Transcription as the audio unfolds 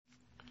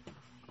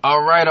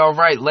All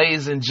right,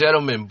 ladies and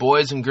gentlemen,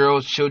 boys and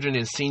girls, children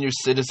and senior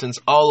citizens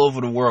all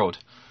over the world.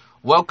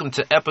 Welcome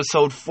to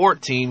episode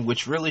 14,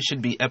 which really should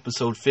be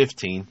episode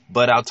 15,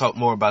 but I'll talk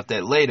more about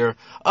that later,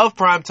 of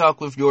Prime Talk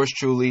with yours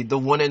truly, the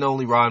one and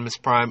only Rodimus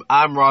Prime.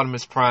 I'm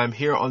Rodimus Prime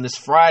here on this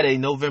Friday,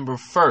 November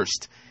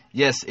 1st.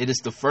 Yes, it is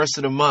the first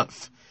of the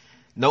month.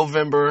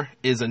 November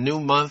is a new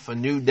month, a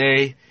new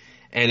day,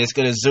 and it's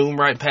going to zoom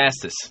right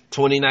past us,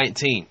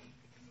 2019.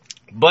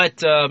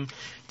 But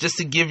just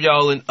to give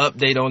y'all an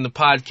update on the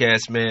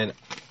podcast, man,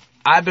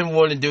 I've been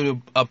wanting to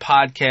do a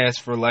podcast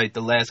for like the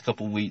last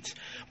couple weeks,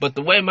 but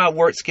the way my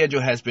work schedule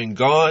has been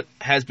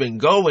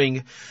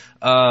going,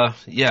 my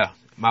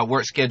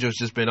work schedule's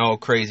just been all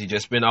crazy,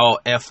 just been all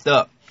effed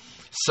up.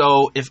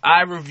 So if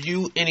I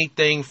review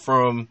anything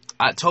from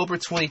October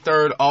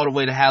 23rd all the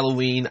way to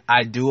Halloween,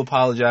 I do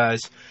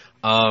apologize.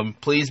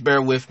 Please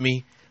bear with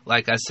me.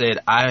 Like I said,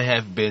 I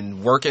have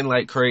been working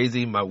like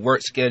crazy. My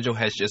work schedule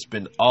has just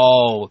been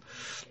all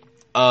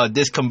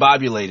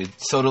discombobulated.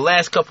 So the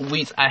last couple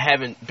weeks, I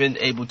haven't been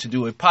able to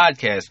do a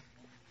podcast.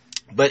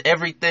 But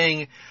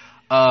everything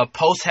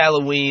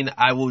post-Halloween,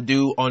 I will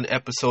do on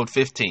episode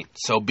 15.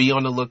 So be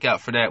on the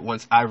lookout for that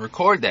once I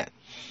record that.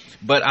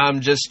 But I'm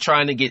just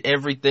trying to get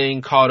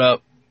everything caught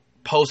up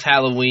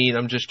post-Halloween.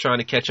 I'm just trying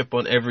to catch up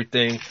on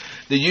everything.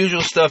 The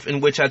usual stuff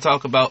in which I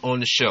talk about on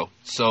the show.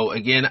 So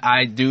again,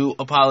 I do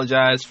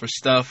apologize for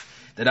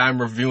stuff that I'm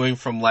reviewing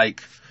from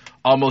like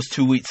almost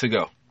 2 weeks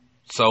ago.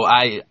 So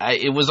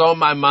it was on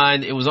my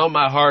mind, it was on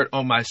my heart,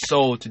 on my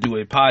soul to do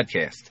a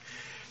podcast.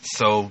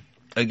 So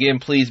again,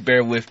 please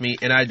bear with me,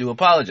 and I do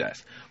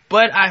apologize.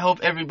 But I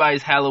hope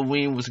everybody's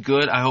Halloween was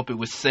good. I hope it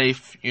was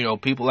safe. You know,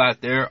 people out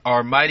there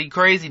are mighty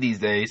crazy these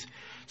days.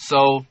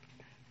 So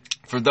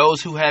for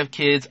those who have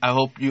kids, I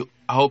hope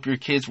your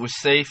kids were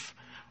safe.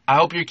 I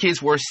hope your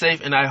kids were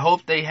safe, and I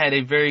hope they had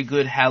a very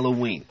good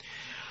Halloween.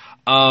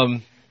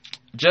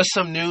 Just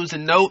some news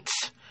and notes.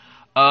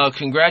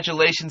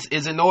 Congratulations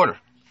is in order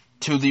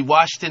to the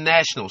Washington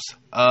Nationals.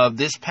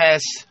 This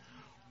past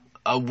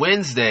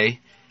Wednesday,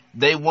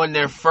 they won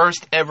their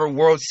first ever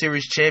World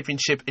Series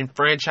championship in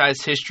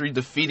franchise history,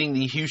 defeating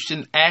the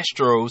Houston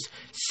Astros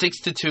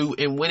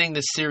 6-2 and winning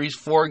the series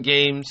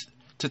 4-3.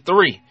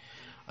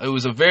 It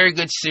was a very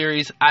good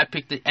series. I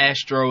picked the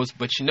Astros,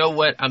 but you know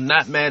what? I'm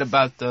not mad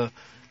about the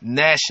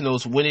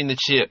Nationals winning the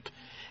chip.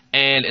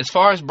 And as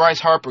far as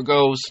Bryce Harper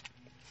goes,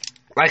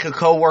 like a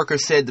coworker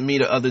said to me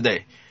the other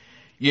day,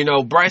 you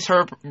know, Bryce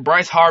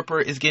Harper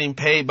is getting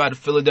paid by the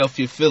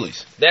Philadelphia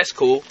Phillies. That's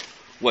cool.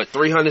 What,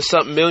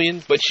 300-something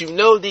million? But you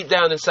know deep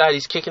down inside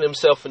he's kicking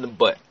himself in the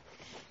butt.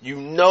 You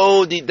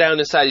know deep down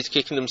inside he's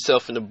kicking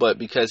himself in the butt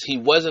because he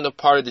wasn't a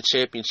part of the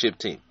championship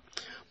team.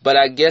 But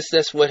I guess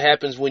that's what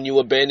happens when you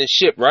abandon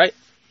ship, right?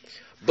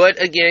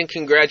 But again,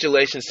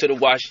 congratulations to the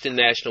Washington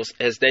Nationals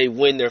as they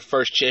win their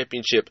first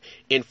championship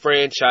in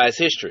franchise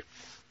history.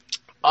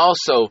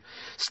 Also,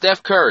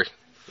 Steph Curry.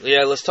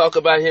 Yeah, let's talk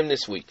about him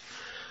this week.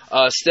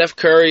 Steph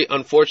Curry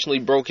unfortunately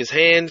broke his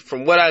hand.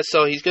 From what I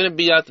saw, he's going to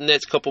be out the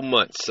next couple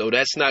months. So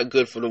that's not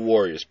good for the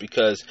Warriors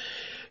because,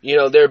 you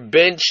know, their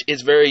bench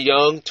is very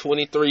young,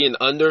 23 and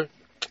under.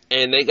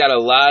 And they got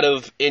a lot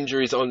of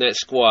injuries on that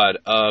squad.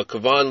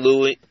 Kevon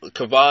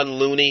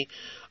Looney,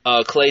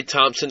 Klay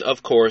Thompson,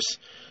 of course.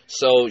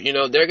 So, you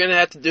know, they're going to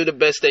have to do the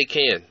best they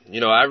can.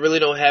 You know, I really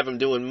don't have them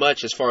doing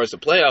much as far as the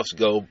playoffs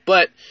go.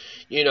 But,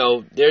 you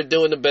know, they're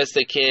doing the best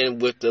they can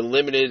with the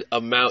limited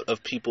amount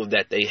of people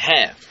that they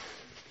have.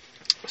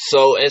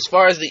 So as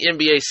far as the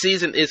NBA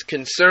season is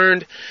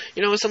concerned,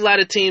 you know, it's a lot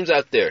of teams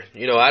out there.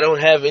 You know, I don't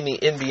have any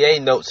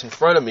NBA notes in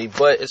front of me,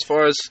 but as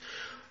far as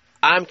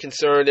I'm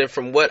concerned and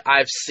from what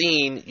I've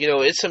seen, you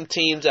know, it's some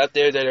teams out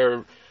there that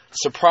are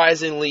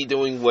surprisingly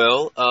doing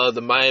well.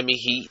 The Miami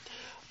Heat,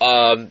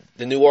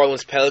 the New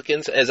Orleans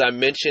Pelicans, as I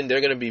mentioned, they're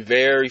going to be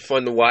very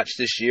fun to watch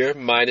this year,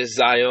 minus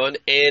Zion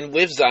and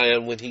with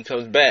Zion when he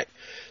comes back,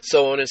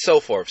 so on and so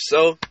forth.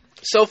 So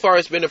far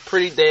it's been a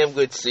pretty damn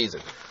good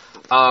season.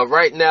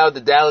 Right now, the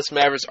Dallas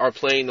Mavericks are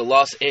playing the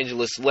Los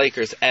Angeles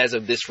Lakers as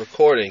of this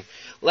recording.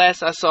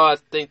 Last I saw, I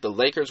think the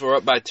Lakers were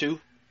up by 2.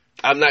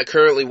 I'm not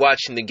currently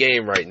watching the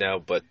game right now,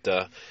 but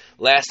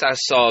last I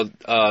saw,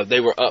 they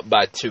were up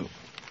by 2.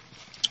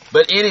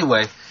 But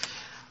anyway,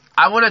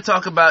 I want to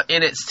talk about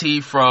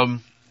NXT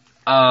from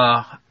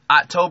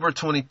October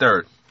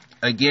 23rd.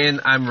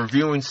 Again, I'm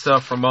reviewing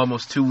stuff from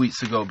almost 2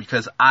 weeks ago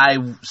because I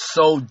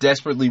so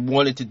desperately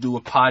wanted to do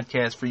a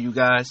podcast for you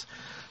guys.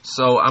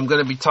 So I'm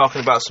going to be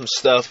talking about some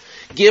stuff.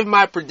 Give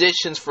my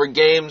predictions for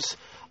games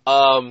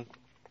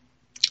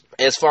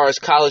as far as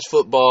college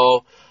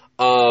football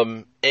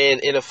and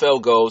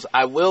NFL goes.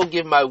 I will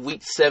give my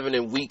Week 7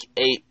 and Week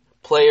 8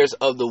 Players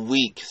of the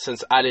Week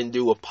since I didn't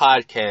do a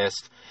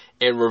podcast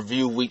and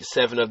review Week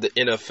 7 of the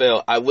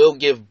NFL. I will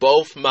give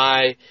both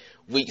my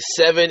Week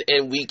 7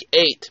 and Week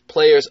 8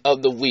 Players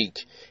of the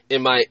Week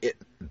in my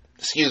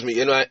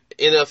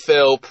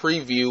NFL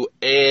preview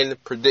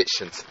and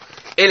predictions.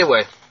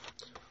 Anyway,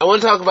 I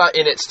want to talk about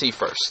NXT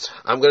first.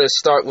 I'm going to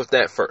start with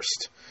that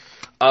first.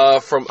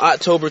 From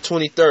October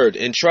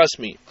 23rd, and trust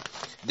me,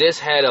 this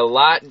had a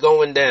lot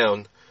going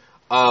down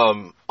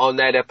on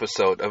that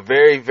episode. A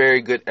very,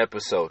 very good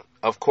episode.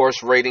 Of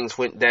course, ratings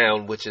went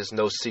down, which is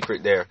no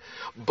secret there.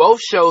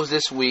 Both shows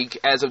this week,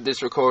 as of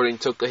this recording,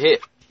 took a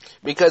hit.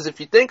 Because if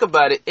you think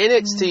about it,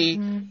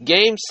 NXT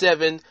Game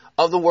 7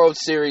 of the World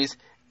Series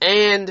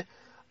and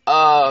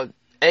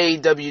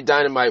AEW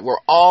Dynamite were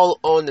all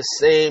on the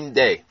same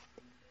day.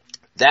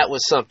 That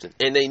was something.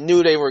 And they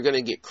knew they were going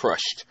to get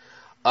crushed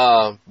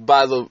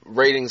by the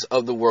ratings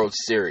of the World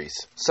Series.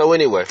 So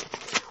anyway,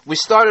 we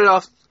started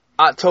off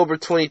October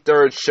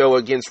 23rd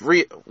show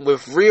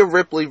with Rhea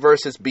Ripley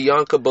versus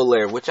Bianca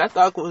Belair, which I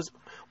thought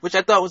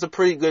was a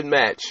pretty good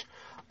match.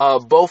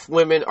 Both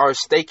women are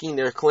staking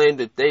their claim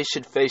that they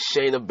should face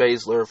Shayna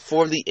Baszler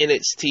for the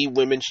NXT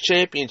Women's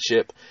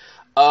Championship.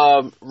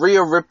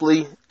 Rhea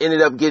Ripley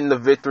ended up getting the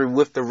victory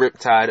with the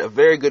Riptide. A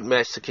very good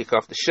match to kick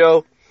off the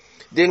show.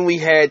 Then we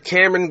had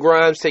Cameron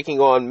Grimes taking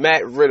on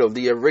Matt Riddle,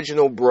 the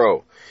original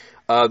bro.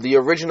 The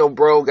original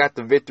bro got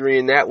the victory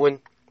in that one.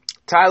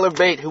 Tyler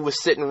Bate, who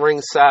was sitting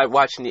ringside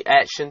watching the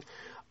action,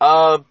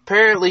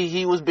 apparently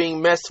he was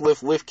being messed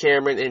with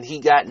Cameron, and he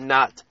got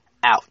knocked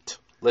out.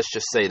 Let's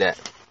just say that.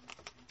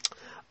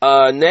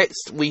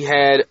 Next, we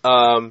had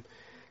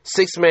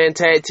six-man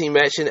tag team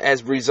action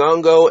as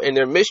Breezango and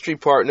their mystery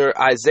partner,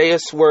 Isaiah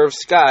Swerve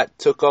Scott,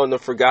 took on the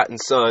Forgotten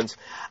Sons.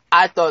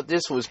 I thought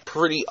this was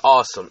pretty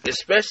awesome,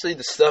 especially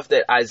the stuff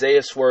that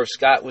Isaiah Swerve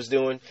Scott was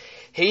doing.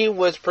 He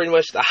was pretty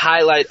much the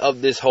highlight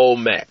of this whole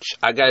match.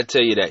 I gotta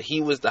tell you that.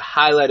 He was the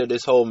highlight of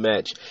this whole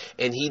match,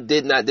 and he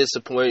did not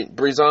disappoint.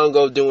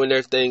 Breezango doing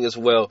their thing as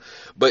well,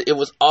 but it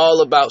was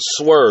all about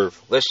Swerve.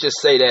 Let's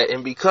just say that.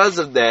 And because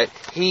of that,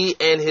 he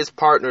and his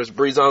partners,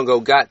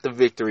 Breezango, got the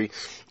victory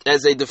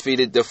as they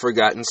defeated the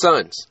Forgotten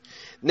Sons.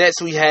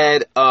 Next, we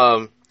had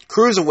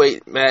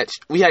cruiserweight match.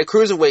 We had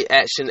cruiserweight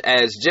action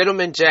as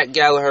Gentleman Jack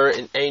Gallagher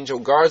and Angel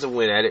Garza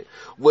went at it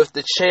with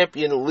the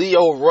champion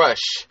Lio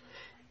Rush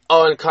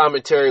on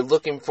commentary,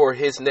 looking for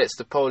his next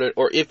opponent,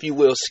 or if you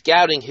will,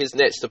 scouting his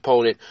next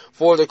opponent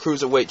for the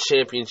Cruiserweight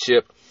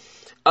Championship.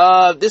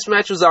 This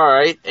match was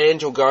alright.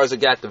 Angel Garza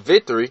got the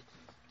victory,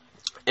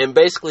 and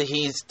basically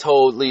he's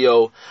told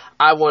Leo,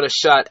 I want a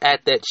shot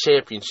at that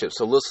championship,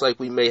 so looks like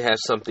we may have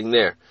something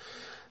there.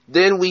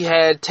 Then we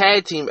had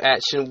tag team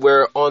action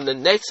where on the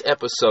next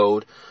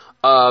episode,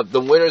 the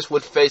winners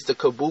would face the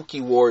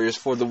Kabuki Warriors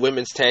for the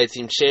Women's Tag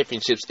Team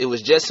Championships. It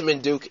was Jessamine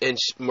Duke and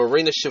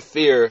Marina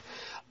Shafir,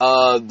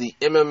 the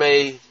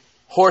MMA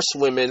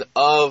horsewomen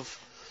of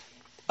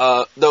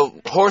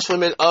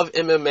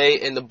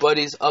MMA and the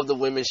buddies of the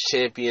women's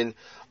champion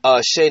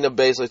Shayna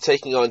Baszler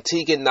taking on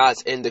Tegan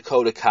Nox and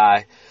Dakota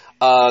Kai.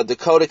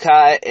 Dakota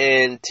Kai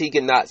and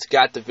Tegan Nox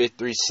got the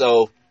victory,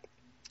 so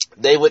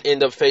they would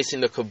end up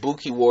facing the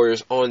Kabuki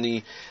Warriors on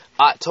the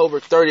October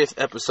 30th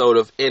episode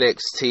of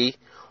NXT.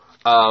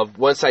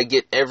 Once I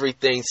get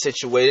everything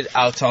situated,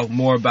 I'll talk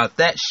more about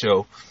that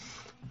show.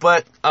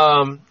 But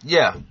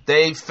yeah,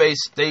 they will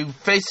face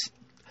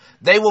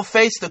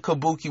the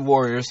Kabuki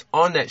Warriors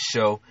on that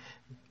show,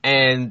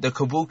 and the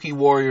Kabuki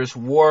Warriors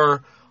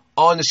were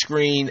on the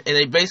screen, and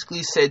they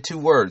basically said two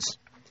words: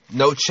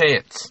 no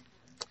chance.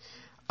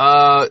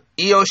 Io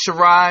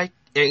Shirai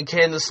and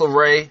Candice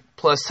LeRae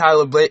plus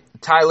Tyler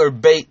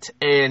Bate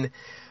and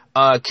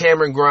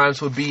Cameron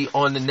Grimes would be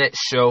on the next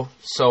show,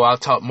 so I'll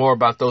talk more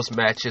about those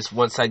matches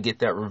once I get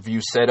that review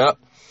set up.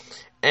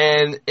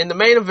 And in the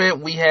main event,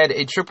 we had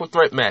a triple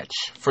threat match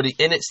for the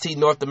NXT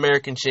North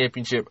American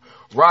Championship.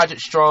 Roderick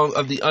Strong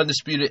of the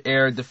Undisputed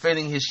Era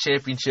defending his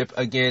championship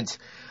against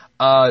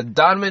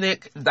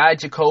Dominik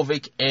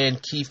Dijakovic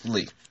and Keith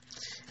Lee.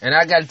 And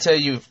I gotta tell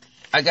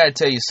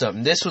you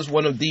something. This was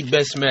one of the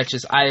best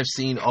matches I have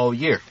seen all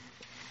year.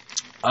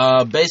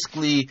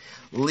 Basically,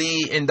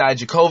 Lee and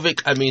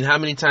Dijakovic, I mean, how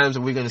many times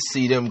are we going to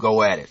see them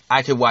go at it?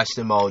 I could watch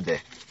them all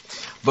day.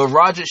 But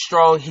Roderick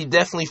Strong, he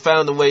definitely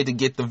found a way to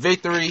get the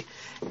victory.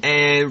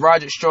 And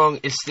Roderick Strong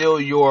is still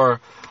your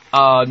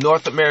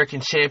North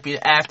American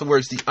champion.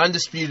 Afterwards, the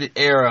Undisputed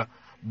Era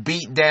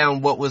beat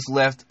down what was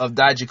left of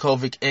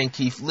Dijakovic and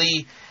Keith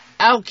Lee.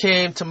 Out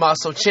came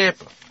Tommaso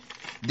Ciampa.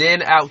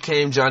 Then out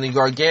came Johnny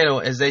Gargano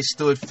as they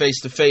stood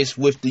face to face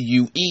with the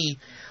UE.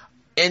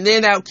 And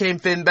then out came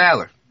Finn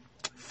Balor.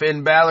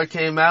 Finn Balor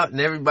came out,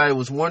 and everybody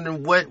was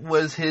wondering what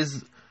was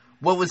his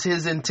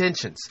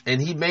intentions,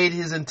 and he made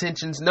his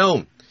intentions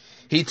known.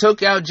 He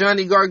took out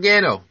Johnny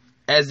Gargano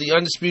as the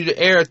Undisputed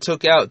Era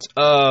took out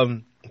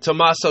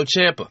Tommaso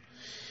Ciampa,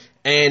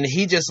 and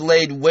he just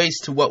laid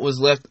waste to what was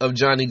left of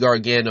Johnny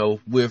Gargano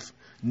with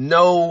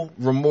no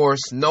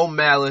remorse, no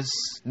malice,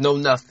 no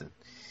nothing.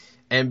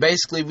 And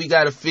basically, we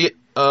got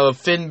a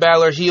Finn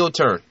Balor heel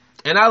turn,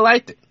 and I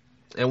liked it.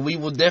 And we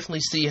will definitely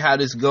see how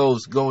this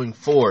goes going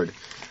forward.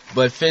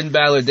 But Finn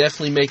Balor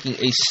definitely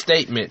making a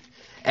statement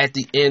at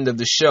the end of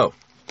the show.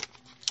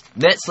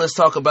 Next, let's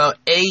talk about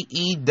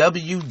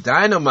AEW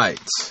Dynamite.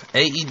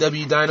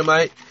 AEW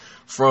Dynamite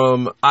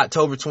from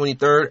October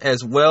 23rd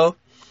as well.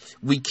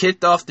 We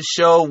kicked off the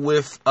show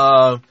with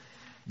the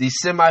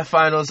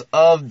semifinals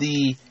of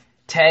the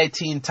tag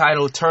team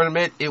title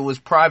tournament. It was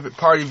Private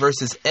Party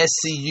versus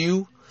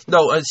SCU.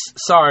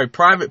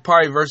 Private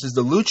Party versus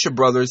the Lucha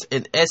Brothers,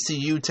 and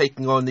SCU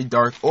taking on the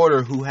Dark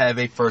Order, who have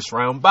a first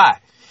round bye.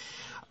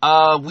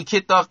 We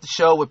kicked off the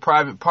show with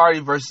Private Party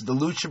versus the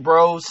Lucha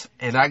Bros,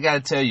 and I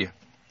gotta tell you,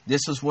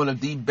 this was one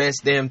of the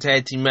best damn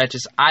tag team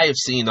matches I have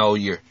seen all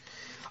year.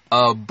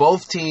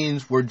 Both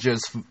teams were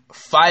just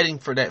fighting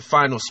for that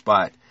final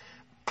spot.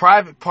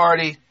 Private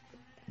Party,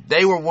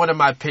 they were one of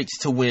my picks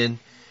to win,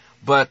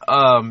 but,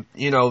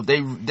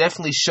 they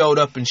definitely showed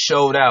up and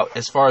showed out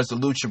as far as the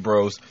Lucha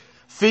Bros.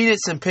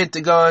 Phoenix and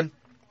Pentagon,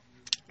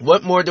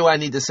 what more do I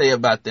need to say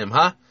about them,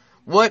 huh?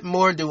 What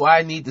more do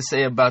I need to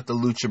say about the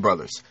Lucha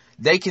Brothers?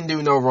 They can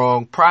do no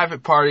wrong.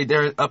 Private Party,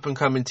 they're an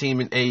up-and-coming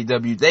team in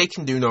AEW. They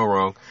can do no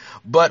wrong.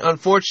 But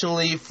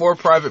unfortunately for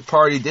Private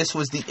Party, this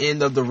was the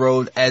end of the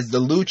road as the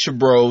Lucha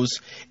Bros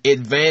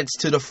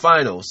advanced to the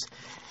finals.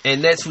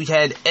 And next we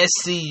had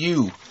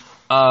SCU,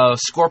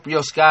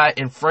 Scorpio Sky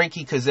and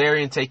Frankie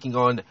Kazarian taking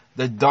on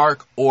the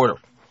Dark Order.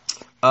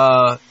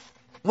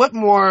 What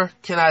more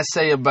can I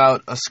say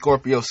about a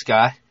Scorpio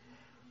Sky?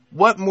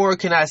 What more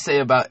can I say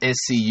about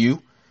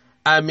SCU?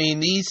 I mean,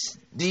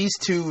 these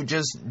two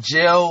just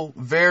gel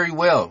very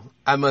well,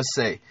 I must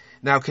say.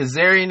 Now,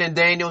 Kazarian and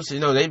Daniels,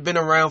 they've been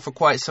around for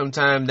quite some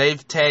time.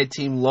 They've tag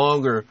teamed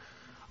longer,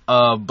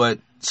 but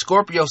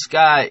Scorpio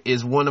Sky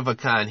is one of a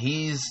kind.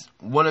 He's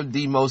one of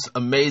the most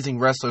amazing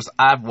wrestlers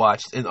I've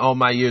watched in all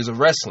my years of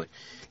wrestling.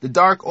 The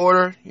Dark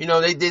Order,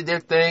 they did their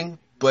thing,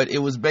 but it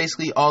was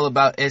basically all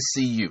about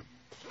SCU.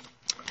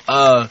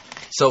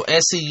 So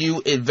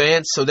SCU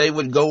advanced, so they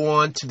would go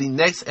on to the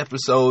next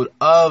episode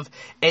of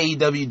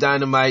AEW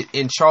Dynamite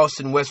in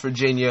Charleston, West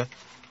Virginia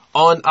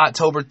on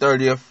October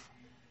 30th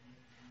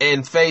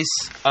and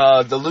face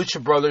the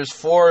Lucha Brothers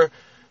for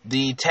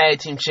the Tag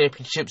Team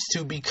Championships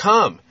to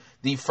become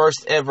the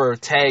first ever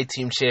Tag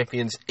Team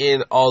Champions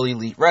in All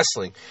Elite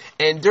Wrestling.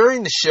 And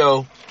during the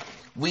show,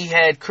 we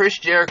had Chris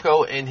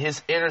Jericho and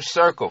his Inner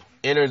Circle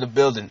enter the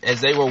building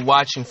as they were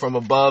watching from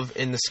above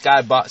in the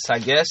skybox, I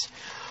guess.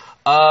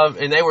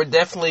 And they were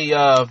definitely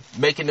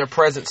making their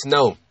presence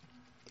known,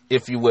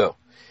 if you will.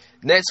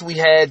 Next, we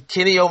had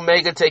Kenny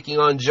Omega taking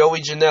on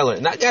Joey Janela.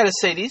 And I gotta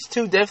say, these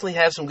two definitely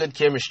have some good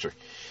chemistry.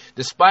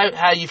 Despite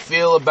how you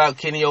feel about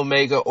Kenny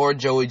Omega or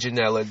Joey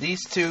Janela,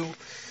 these two,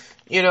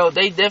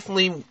 they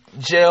definitely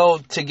gel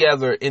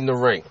together in the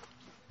ring.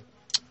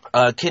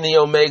 Kenny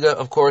Omega,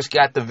 of course,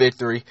 got the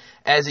victory,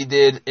 as he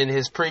did in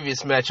his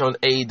previous match on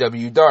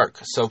AEW Dark.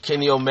 So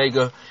Kenny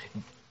Omega,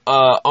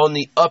 on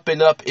the up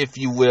and up, if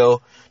you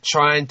will,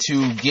 trying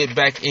to get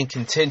back in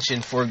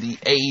contention for the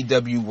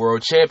AEW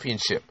World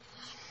Championship.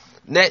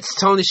 Next,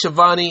 Tony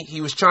Schiavone,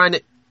 he was trying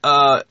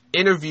to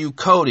interview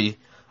Cody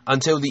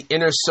until the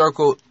Inner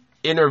Circle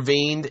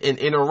intervened and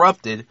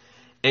interrupted.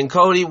 And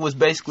Cody was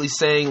basically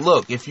saying,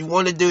 look, if you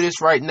want to do this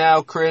right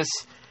now, Chris,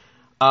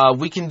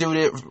 we can do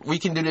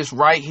this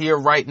right here,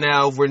 right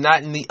now. We're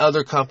not in the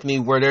other company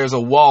where there's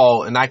a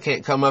wall and I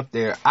can't come up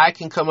there. I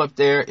can come up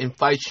there and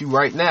fight you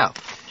right now.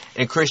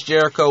 And Chris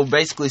Jericho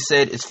basically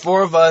said, it's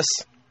four of us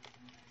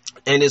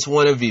and it's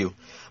one of you.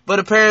 But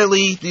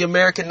apparently the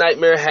American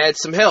Nightmare had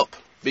some help,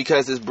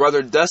 because his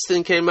brother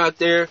Dustin came out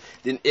there,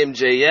 then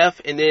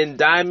MJF, and then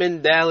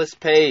Diamond Dallas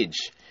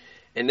Page.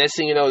 And next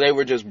thing you know, they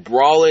were just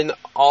brawling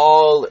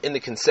all in the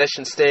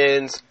concession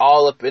stands,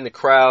 all up in the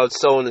crowd,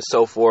 so on and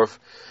so forth.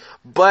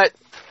 But,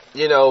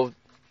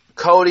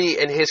 Cody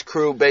and his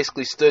crew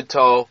basically stood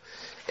tall,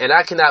 and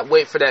I cannot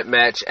wait for that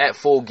match at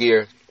Full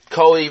Gear.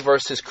 Cody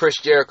versus Chris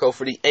Jericho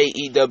for the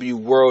AEW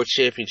World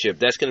Championship.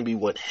 That's going to be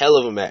one hell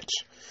of a match.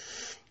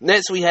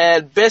 Next, we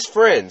had Best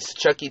Friends,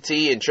 Chucky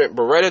T and Trent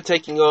Beretta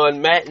taking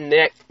on Matt and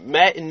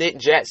Nick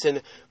Jackson,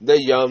 the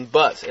Young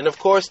Bucks. And of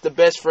course, the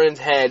Best Friends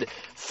had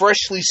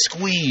freshly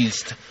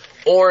squeezed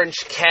Orange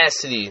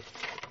Cassidy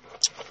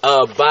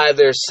by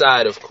their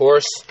side, of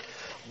course.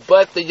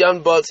 But the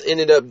Young Bucks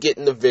ended up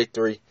getting the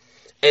victory,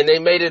 and they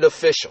made it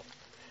official.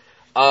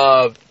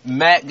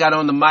 Matt got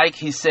on the mic.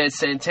 He said,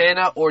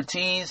 Santana,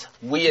 Ortiz,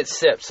 we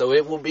accept. So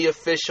it will be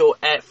official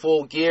at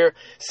Full Gear.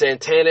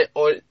 Santana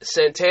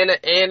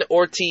and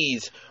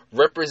Ortiz,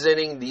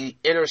 representing the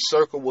Inner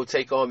Circle, will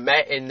take on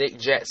Matt and Nick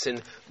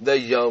Jackson, the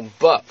Young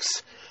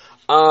Bucks.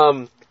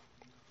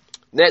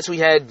 Next, we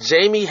had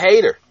Jamie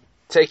Hayter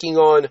taking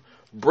on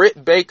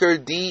Britt Baker,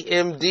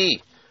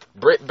 DMD.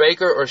 Britt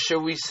Baker, or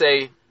should we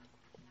say,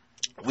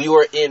 we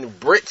were in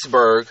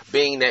Brittsburg,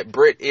 being that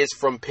Britt is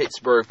from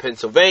Pittsburgh,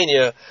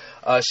 Pennsylvania.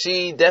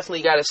 She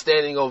definitely got a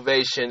standing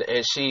ovation,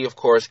 and she, of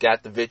course,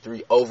 got the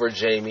victory over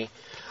Jamie.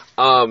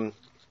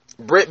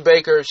 Britt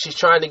Baker, she's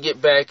trying to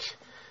get back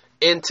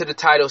into the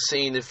title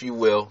scene, if you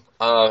will.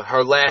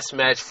 Her last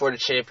match for the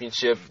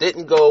championship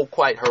didn't go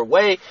quite her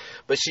way,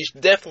 but she's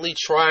definitely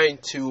trying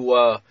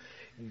to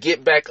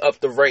get back up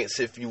the ranks,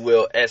 if you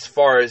will, as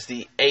far as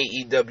the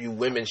AEW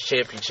Women's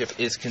Championship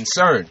is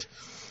concerned.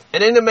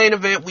 And in the main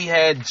event, we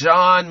had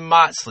Jon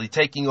Moxley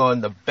taking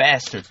on the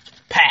Bastard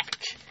Pac.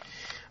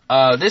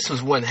 This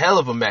was one hell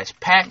of a match.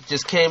 Pac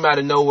just came out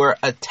of nowhere,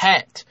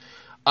 attacked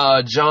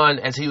John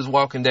as he was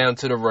walking down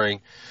to the ring.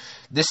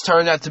 This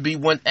turned out to be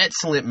one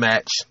excellent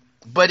match.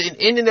 But it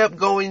ended up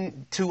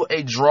going to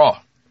a draw.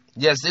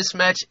 Yes, this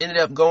match ended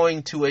up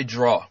going to a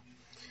draw.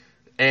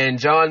 And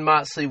Jon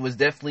Moxley was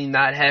definitely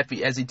not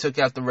happy as he took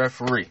out the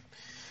referee.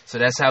 So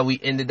that's how we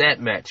ended that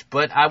match.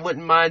 But I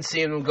wouldn't mind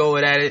seeing them go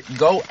at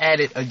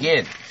it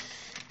again.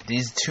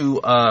 These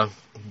two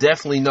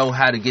definitely know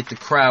how to get the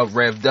crowd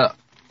revved up.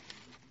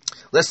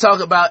 Let's talk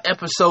about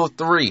episode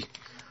 3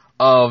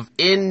 of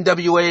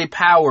NWA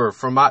Power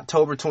from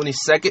October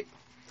 22nd.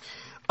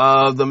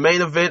 The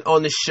main event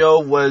on the show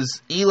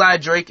was Eli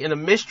Drake and a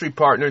mystery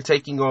partner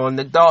taking on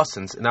the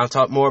Dawsons. And I'll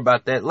talk more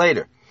about that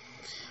later.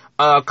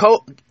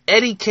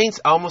 Eddie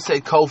Kingston, I almost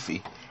said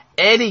Kofi.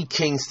 Eddie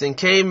Kingston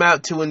came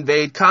out to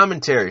invade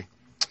commentary.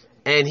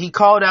 And he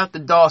called out the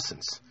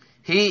Dawsons.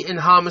 He and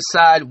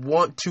Homicide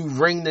want to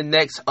wring the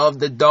necks of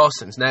the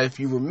Dawsons. Now, if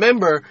you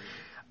remember,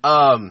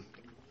 the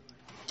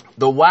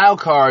Wild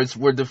Cards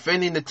were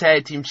defending the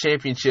tag team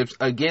championships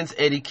against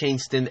Eddie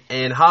Kingston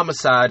and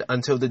Homicide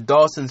until the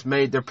Dawsons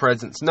made their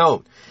presence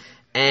known.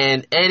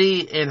 And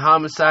Eddie and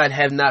Homicide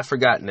have not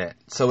forgotten that.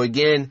 So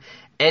again,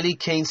 Eddie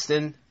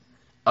Kingston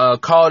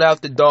called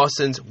out the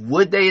Dawsons.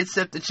 Would they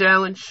accept the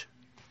challenge?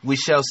 We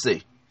shall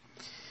see.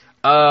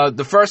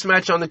 The first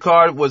match on the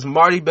card was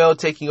Marty Bell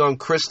taking on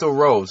Crystal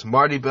Rose.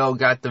 Marty Bell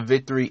got the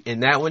victory in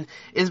that one.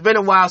 It's been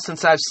a while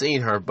since I've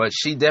seen her, but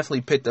she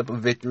definitely picked up a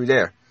victory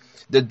there.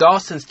 The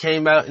Dawsons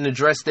came out and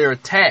addressed their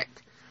attack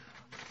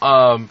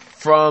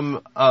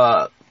from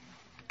the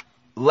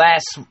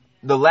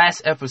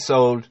last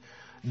episode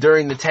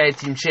during the tag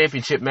team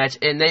championship match,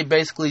 and they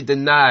basically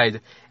denied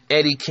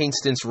Eddie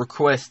Kingston's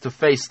request to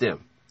face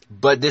them.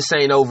 But this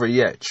ain't over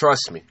yet,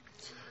 trust me.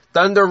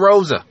 Thunder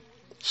Rosa,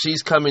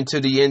 she's coming to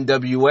the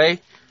NWA,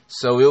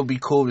 so it'll be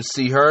cool to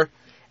see her.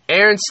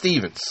 Aaron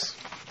Stevens,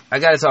 I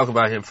got to talk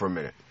about him for a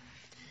minute.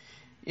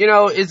 You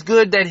know, it's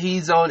good that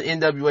he's on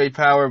NWA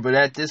Power, but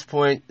at this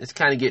point, it's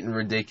kind of getting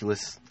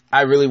ridiculous.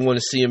 I really want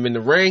to see him in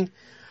the ring,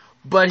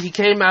 but he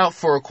came out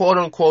for a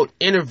quote-unquote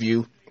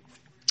interview,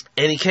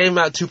 and he came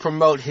out to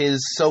promote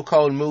his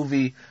so-called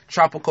movie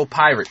Tropical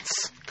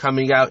Pirates,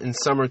 coming out in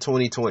summer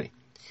 2020.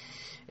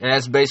 And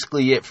that's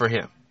basically it for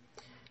him.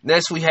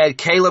 Next, we had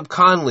Caleb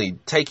Conley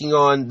taking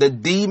on the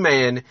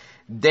D-Man,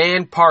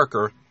 Dan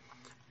Parker,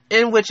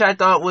 in which I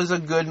thought was a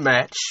good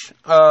match.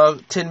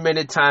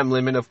 10-minute time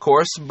limit, of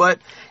course, but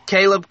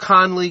Caleb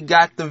Conley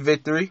got the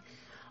victory.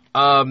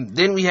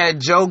 Then we had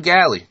Joe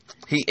Galli.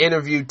 He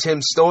interviewed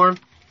Tim Storm,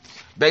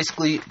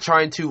 basically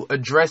trying to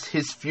address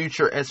his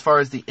future as far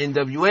as the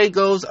NWA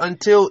goes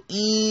until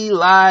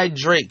Eli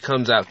Drake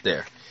comes out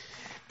there.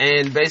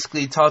 And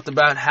basically talked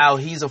about how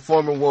he's a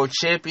former world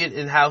champion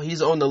and how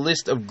he's on the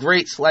list of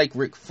greats like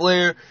Ric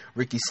Flair,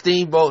 Ricky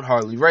Steamboat,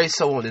 Harley Race,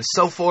 so on and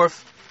so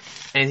forth.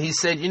 And he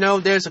said, you know,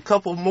 there's a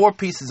couple more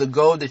pieces of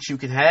gold that you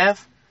can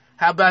have.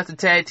 How about the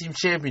tag team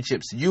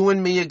championships? You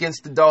and me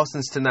against the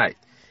Dawsons tonight.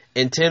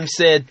 And Tim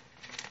said,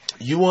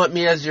 you want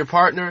me as your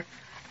partner?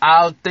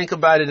 I'll think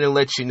about it and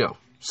let you know.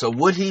 So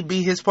would he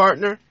be his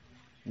partner?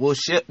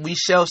 We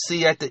shall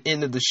see at the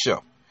end of the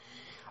show.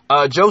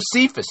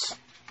 Josephus.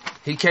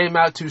 He came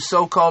out to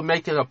so-called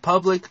making a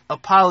public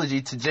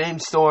apology to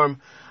James Storm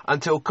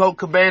until Colt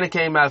Cabana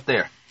came out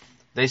there.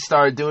 They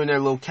started doing their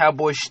little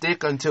cowboy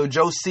shtick until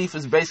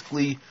Josephus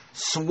basically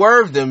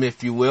swerved him,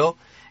 if you will,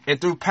 and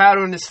threw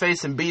powder in his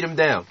face and beat him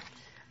down.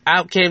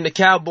 Out came the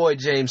cowboy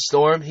James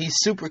Storm. He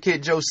super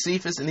kicked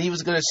Josephus, and he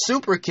was going to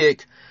super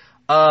kick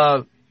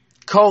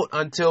Colt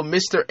until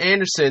Mr.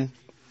 Anderson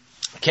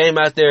came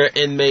out there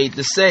and made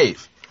the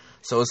save.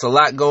 So it's a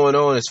lot going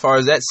on as far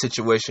as that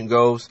situation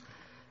goes.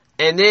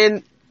 And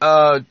then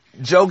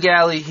Joe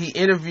Galli, he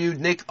interviewed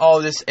Nick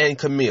Aldis and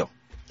Camille.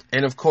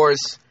 And of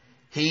course,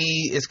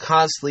 he is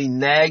constantly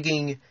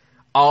nagging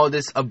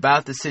Aldis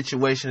about the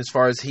situation as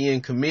far as he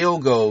and Camille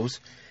goes.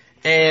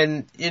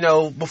 And, you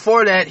know,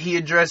 before that, he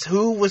addressed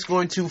who was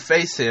going to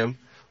face him,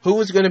 who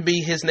was going to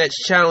be his next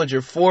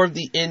challenger for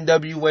the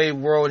NWA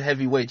World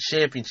Heavyweight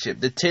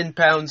Championship, the 10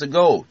 pounds of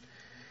gold.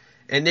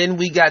 And then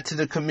we got to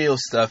the Camille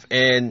stuff,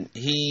 and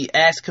he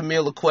asked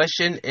Camille a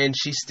question, and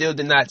she still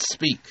did not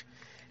speak.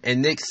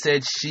 And Nick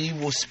said she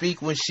will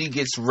speak when she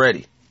gets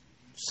ready.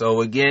 So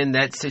again,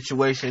 that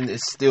situation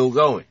is still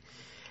going.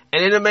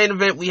 And in the main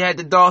event, we had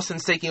the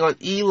Dawsons taking on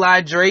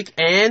Eli Drake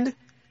and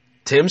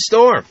Tim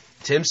Storm.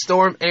 Tim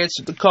Storm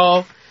answered the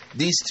call.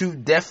 These two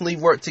definitely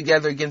worked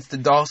together against the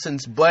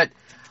Dawsons, but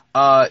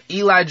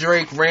Eli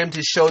Drake rammed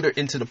his shoulder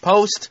into the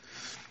post,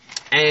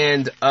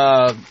 and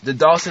the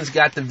Dawsons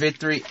got the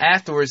victory.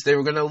 Afterwards, they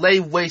were going to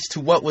lay waste to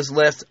what was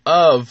left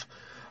of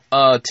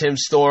Tim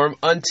Storm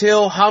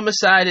until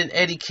Homicide and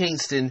Eddie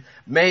Kingston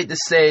made the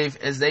save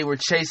as they were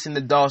chasing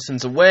the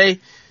Dawsons away.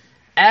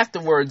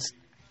 Afterwards,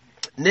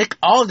 Nick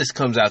Aldis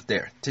comes out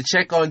there to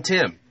check on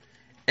Tim,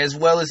 as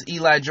well as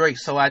Eli Drake.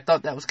 So I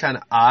thought that was kind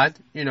of odd,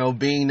 you know,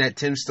 being that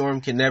Tim Storm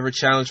can never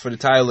challenge for the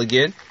title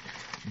again.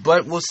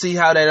 But we'll see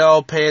how that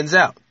all pans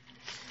out.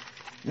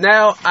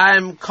 Now,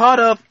 I'm caught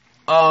up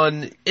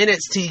on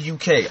NXT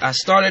UK. I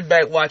started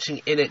back watching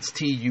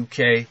NXT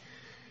UK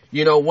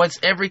Once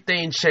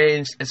everything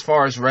changed as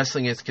far as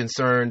wrestling is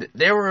concerned,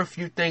 there were a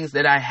few things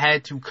that I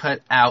had to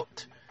cut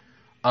out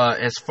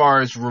as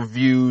far as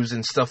reviews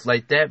and stuff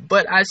like that.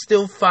 But I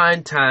still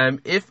find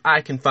time, if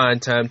I can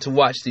find time, to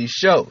watch these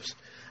shows.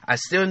 I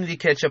still need to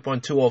catch up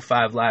on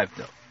 205 Live,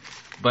 though.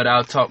 But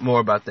I'll talk more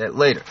about that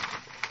later.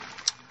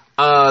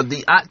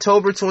 The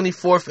October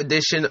 24th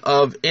edition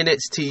of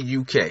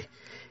NXT UK.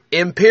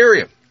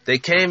 Imperium. They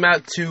came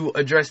out to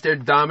address their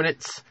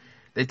dominance.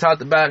 They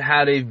talked about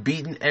how they've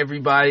beaten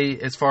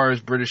everybody as far as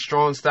British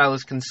Strong Style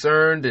is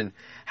concerned and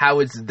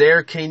how it's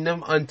their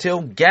kingdom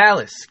until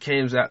Gallus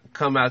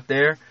come out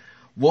there.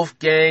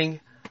 Wolfgang,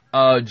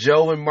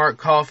 Joe and Mark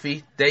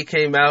Coffey, they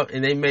came out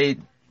and they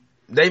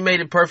made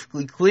it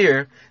perfectly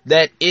clear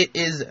that it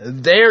is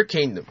their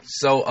kingdom.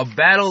 So a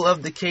battle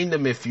of the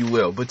kingdom, if you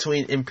will,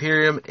 between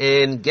Imperium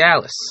and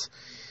Gallus.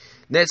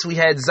 Next, we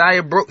had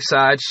Xia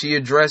Brookside. She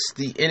addressed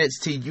the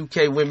NXT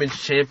UK Women's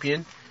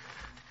Champion.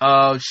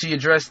 She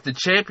addressed the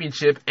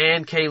championship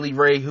and Kaylee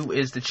Ray, who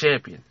is the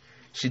champion.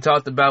 She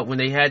talked about when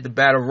they had the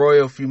Battle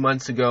Royal a few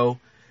months ago,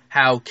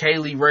 how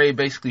Kaylee Ray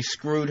basically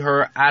screwed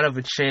her out of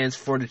a chance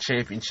for the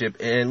championship.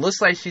 And looks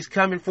like she's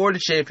coming for the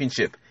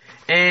championship.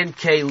 And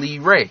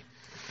Kaylee Ray.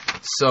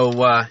 So,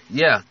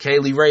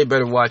 Kaylee Ray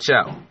better watch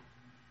out.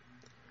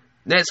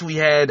 Next, we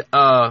had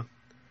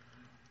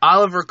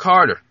Oliver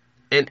Carter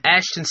and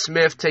Ashton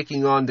Smith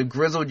taking on the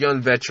Grizzled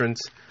Young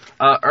Veterans.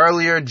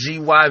 Earlier,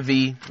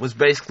 GYV was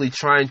basically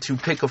trying to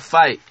pick a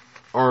fight,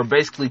 or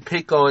basically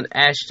pick on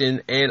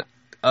Ashton and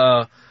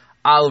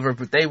Oliver,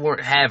 but they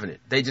weren't having it.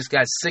 They just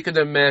got sick of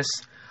the mess,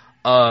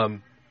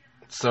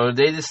 so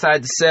they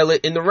decided to settle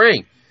it in the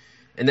ring.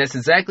 And that's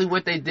exactly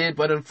what they did,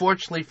 but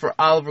unfortunately for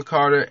Oliver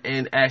Carter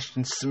and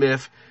Ashton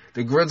Smith,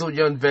 the Grizzled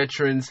Young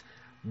Veterans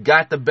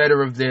got the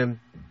better of them,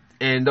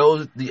 and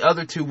the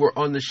other two were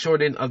on the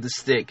short end of the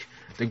stick.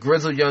 The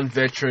Grizzled Young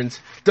Veterans,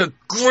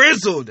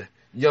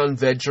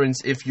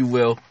 if you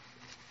will,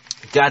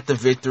 got the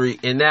victory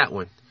in that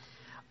one.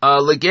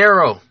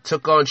 Ligero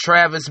took on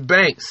Travis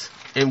Banks,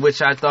 in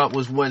which I thought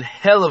was one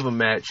hell of a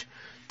match.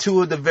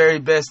 Two of the very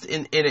best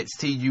in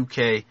NXT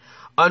UK.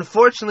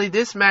 Unfortunately,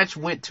 this match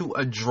went to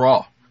a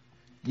draw.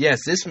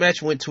 Yes, this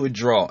match went to a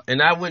draw.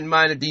 And I wouldn't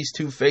mind if these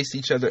two faced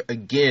each other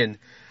again.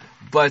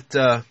 But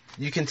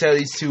you can tell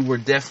these two were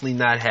definitely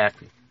not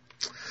happy.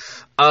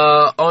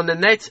 On the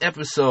next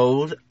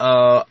episode,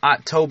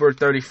 October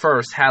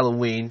 31st,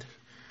 Halloween,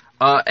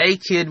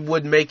 A-Kid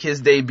would make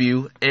his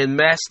debut, and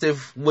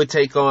Mastiff would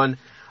take on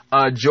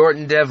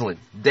Jordan Devlin.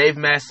 Dave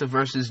Mastiff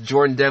versus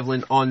Jordan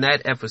Devlin on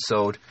that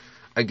episode.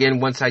 Again,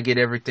 once I get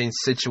everything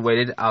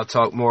situated, I'll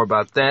talk more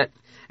about that.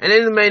 And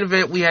in the main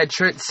event, we had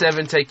Trent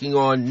Seven taking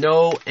on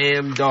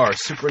Noam Dar,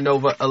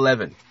 Supernova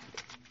 11.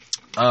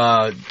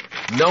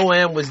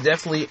 Noam was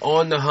definitely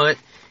on the hunt.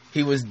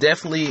 He was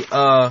definitely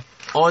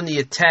on the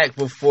attack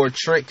before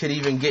Trent could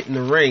even get in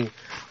the ring.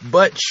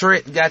 But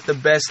Trent got the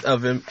best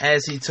of him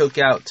as he took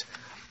out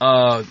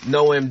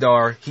Noam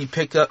Dar. He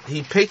picked up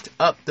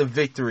the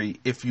victory,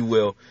 if you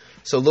will.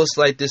 So it looks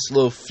like this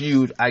little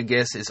feud, I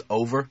guess, is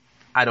over.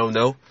 I don't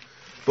know.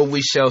 But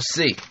we shall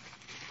see.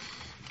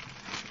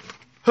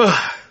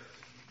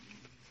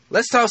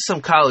 Let's talk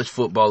some college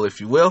football,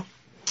 if you will.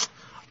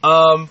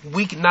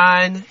 Week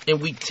 9 and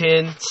Week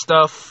 10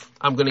 stuff.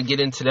 I'm going to get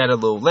into that a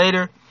little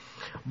later.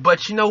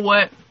 But you know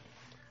what?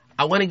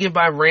 I want to give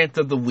my rant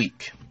of the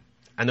week.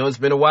 I know it's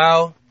been a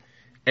while.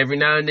 Every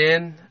now and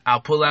then,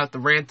 I'll pull out the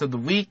rant of the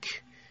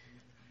week.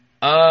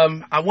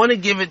 I want to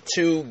give it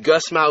to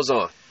Gus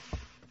Malzahn.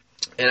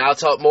 And I'll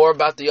talk more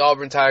about the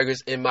Auburn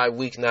Tigers in my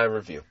Week 9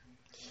 review.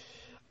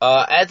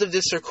 As of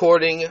this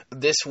recording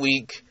this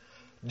week,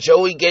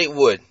 Joey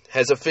Gatewood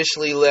has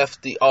officially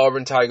left the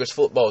Auburn Tigers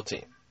football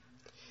team.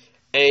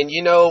 And,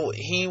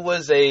 he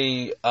was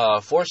a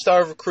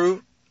 4-star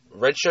recruit,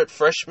 redshirt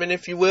freshman,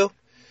 if you will.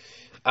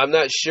 I'm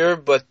not sure,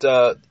 but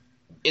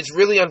it's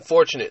really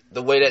unfortunate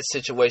the way that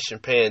situation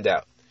panned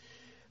out.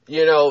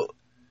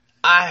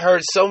 I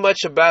heard so much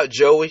about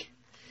Joey,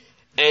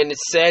 and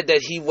it's sad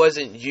that he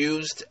wasn't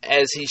used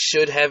as he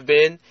should have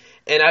been.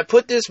 And I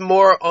put this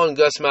more on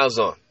Gus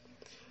Malzahn.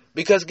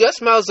 Because Gus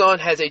Malzahn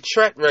has a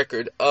track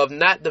record of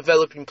not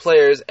developing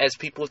players as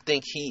people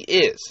think he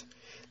is.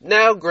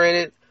 Now,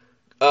 granted,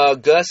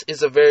 Gus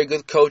is a very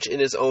good coach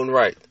in his own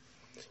right.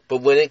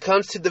 But when it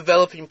comes to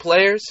developing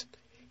players,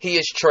 he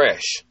is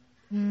trash.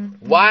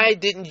 Mm-hmm. Why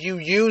didn't you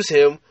use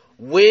him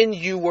when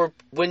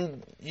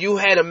you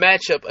had a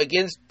matchup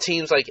against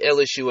teams like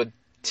LSU or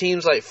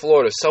teams like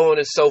Florida, so on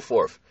and so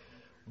forth?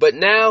 But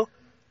now,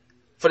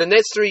 for the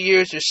next 3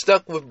 years, you're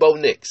stuck with Bo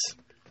Nix.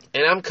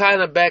 And I'm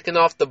kind of backing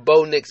off the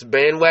Bo Nix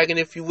bandwagon,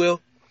 if you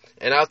will.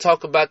 And I'll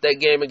talk about that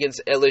game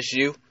against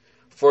LSU,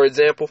 for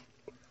example.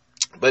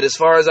 But as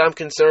far as I'm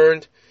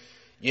concerned,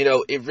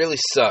 it really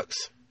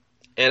sucks.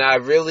 And I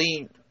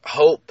really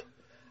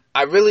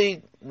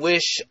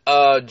wish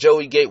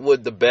Joey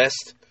Gatewood the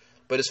best.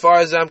 But as far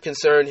as I'm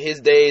concerned,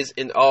 his days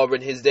in Auburn,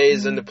 his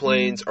days in the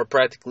Plains are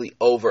practically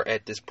over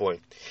at this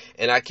point.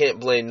 And I can't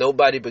blame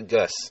nobody but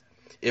Gus.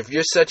 If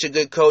you're such a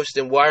good coach,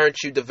 then why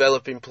aren't you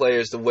developing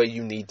players the way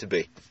you need to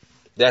be?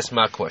 That's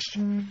my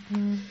question.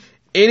 Mm-hmm.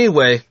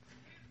 Anyway,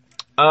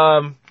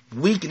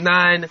 Week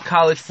 9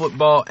 college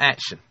football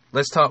action.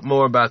 Let's talk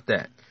more about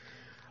that.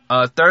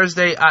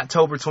 Thursday,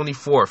 October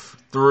 24th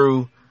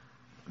through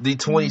the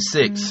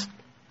 26th.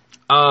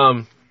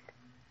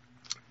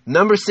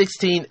 Number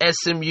 16,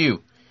 SMU.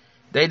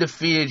 They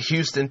defeated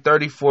Houston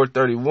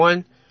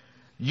 34-31.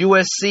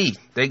 USC,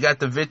 they got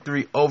the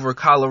victory over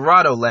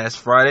Colorado last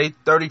Friday,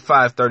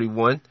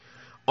 35-31.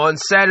 On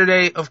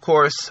Saturday, of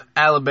course,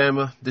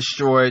 Alabama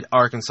destroyed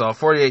Arkansas,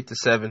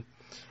 48-7.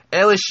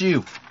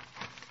 LSU,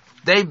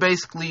 they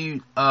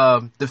basically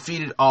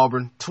defeated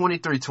Auburn,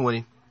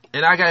 23-20.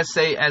 And I gotta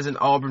say, as an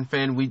Auburn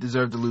fan, we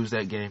deserve to lose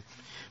that game.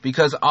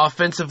 Because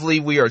offensively,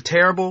 we are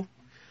terrible.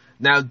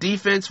 Now,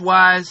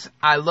 defense-wise,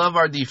 I love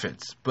our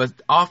defense. But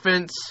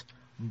offense,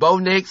 Bo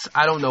Nix,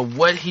 I don't know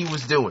what he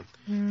was doing.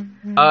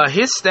 Mm-hmm.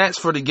 His stats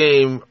for the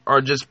game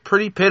are just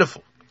pretty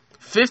pitiful.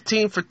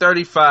 15 for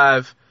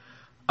 35,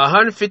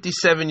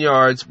 157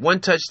 yards, 1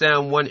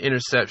 touchdown, 1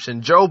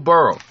 interception. Joe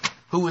Burrow,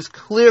 who was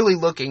clearly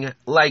looking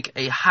like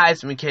a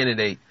Heisman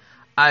candidate.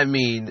 I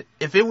mean,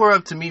 if it were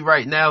up to me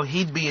right now,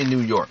 he'd be in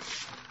New York.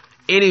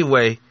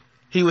 Anyway,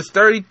 he was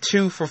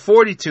 32 for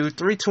 42,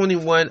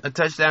 321, a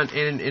touchdown, and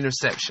an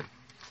interception.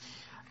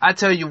 I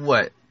tell you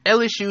what,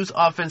 LSU's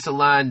offensive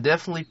line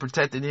definitely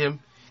protected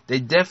him. They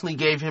definitely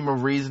gave him a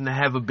reason to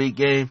have a big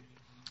game.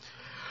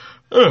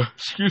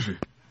 Excuse me.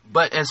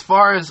 But as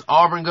far as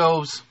Auburn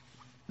goes,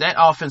 that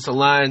offensive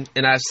line,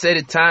 and I've said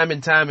it time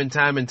and time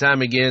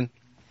again,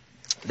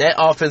 that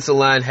offensive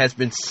line has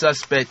been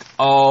suspect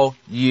all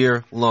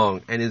year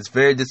long, and it's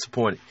very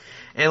disappointing.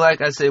 And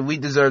like I said, we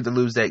deserve to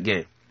lose that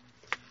game.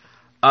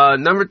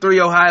 Number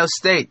 3, Ohio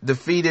State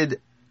defeated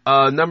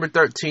number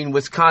 13,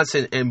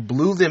 Wisconsin, and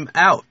blew them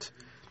out.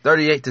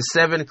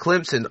 38-7.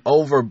 Clemson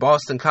over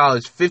Boston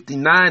College,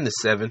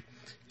 59-7.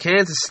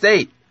 Kansas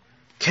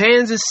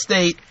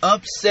State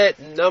upset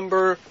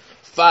number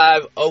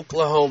 5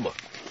 Oklahoma.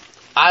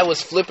 I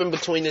was flipping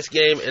between this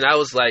game, and I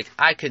was like,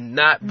 I could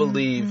not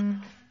believe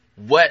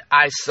what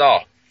I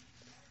saw.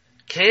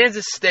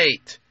 Kansas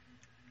State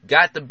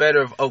got the better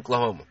of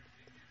Oklahoma.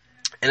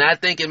 And I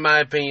think, in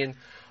my opinion,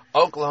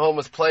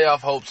 Oklahoma's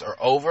playoff hopes are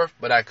over,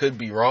 but I could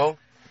be wrong.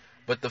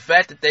 But the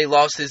fact that they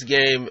lost this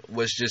game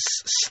was just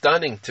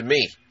stunning to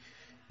me,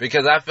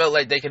 because I felt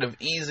like they could have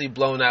easily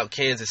blown out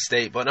Kansas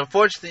State, but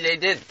unfortunately they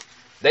didn't.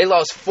 They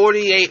lost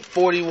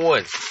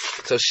 48-41.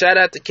 So shout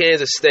out to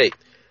Kansas State.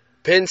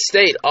 Penn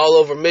State all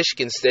over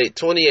Michigan State,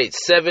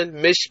 28-7.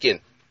 Michigan,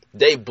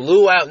 they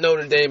blew out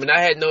Notre Dame, and I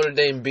had Notre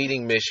Dame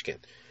beating Michigan.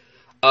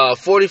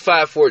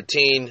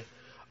 45-14,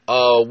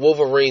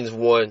 Wolverines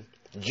won.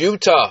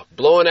 Utah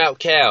blowing out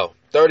Cal,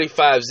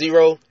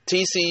 35-0.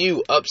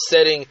 TCU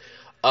upsetting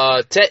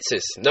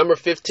Texas, number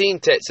 15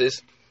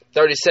 Texas,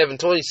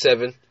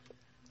 37-27.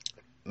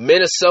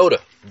 Minnesota,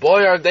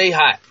 boy are they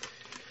hot.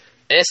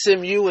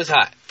 SMU is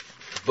hot,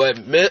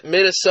 but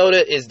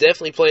Minnesota is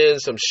definitely playing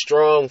some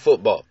strong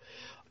football.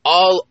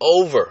 All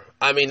over,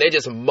 I mean, they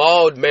just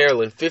mauled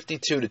Maryland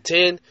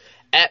 52-10.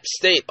 App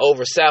State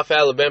over South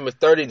Alabama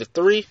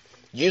 30-3.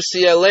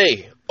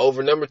 UCLA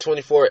over number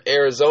 24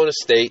 Arizona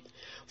State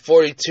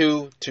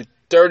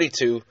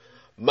 42-32.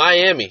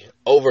 Miami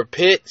over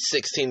Pitt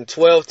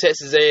 16-12.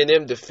 Texas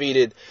A&M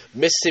defeated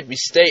Mississippi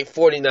State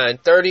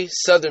 49-30.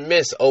 Southern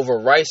Miss over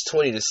Rice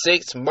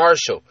 20-6.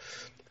 Marshall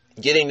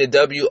getting the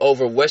W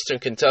over Western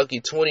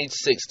Kentucky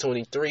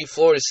 26-23.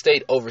 Florida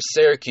State over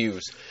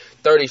Syracuse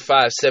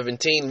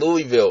 35-17.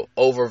 Louisville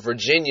over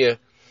Virginia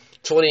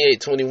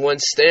 28-21.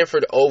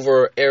 Stanford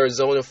over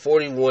Arizona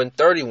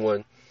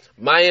 41-31.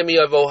 Miami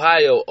of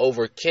Ohio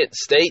over Kent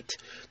State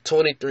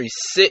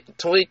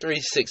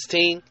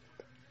 23-16.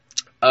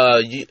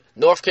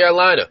 North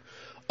Carolina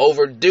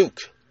over Duke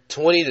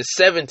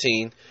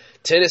 20-17.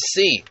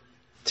 Tennessee,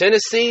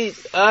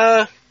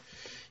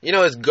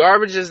 as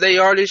garbage as they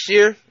are this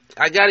year,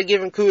 I gotta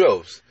give them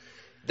kudos.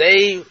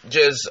 They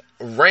just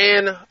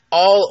ran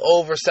all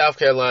over South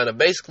Carolina,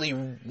 basically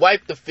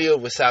wiped the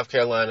field with South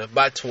Carolina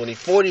by 20,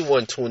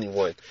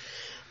 41-21.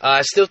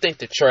 I still think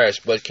they're trash,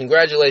 but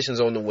congratulations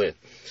on the win.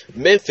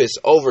 Memphis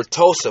over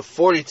Tulsa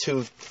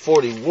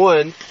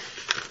 42-41.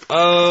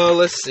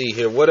 Let's see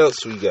here. What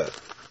else we got?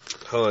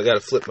 Hold on, I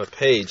gotta flip my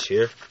page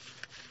here.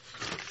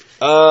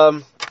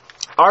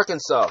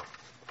 Arkansas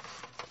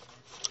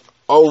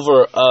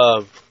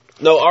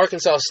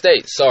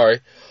State,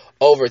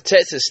 over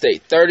Texas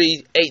State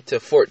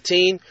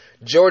 38-14.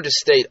 Georgia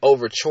State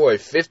over Troy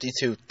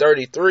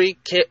 52-33.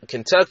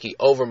 Kentucky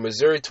over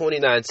Missouri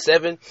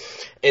 29-7.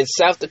 And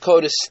South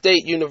Dakota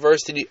State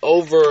University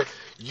over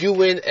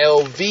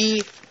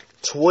UNLV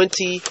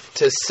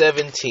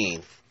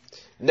 20-17.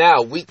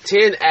 Now, Week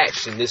 10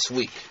 action this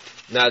week.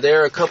 Now,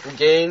 there are a couple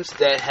games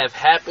that have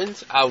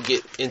happened. I'll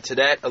get into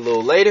that a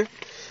little later.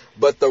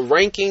 But the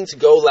rankings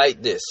go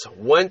like this,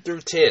 1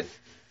 through 10.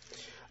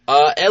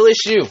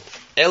 LSU,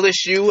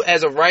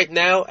 as of right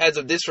now, as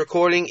of this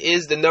recording,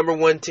 is the number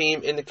 1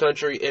 team in the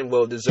country and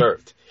well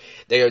deserved.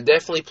 They are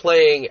definitely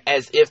playing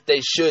as if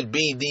they should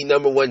be the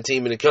number one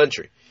team in the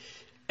country.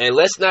 And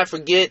let's not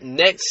forget,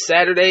 next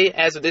Saturday,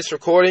 as of this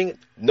recording,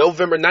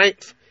 November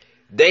 9th,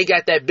 they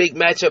got that big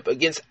matchup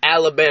against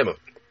Alabama.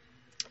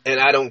 And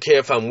I don't care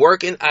if I'm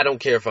working. I don't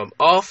care if I'm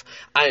off.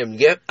 I'm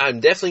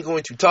definitely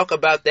going to talk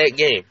about that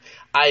game.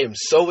 I am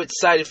so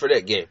excited for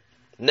that game.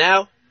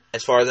 Now,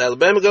 as far as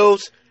Alabama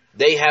goes,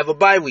 they have a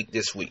bye week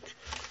this week.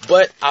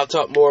 But I'll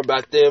talk more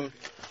about them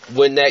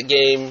when that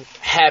game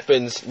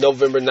happens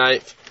November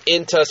 9th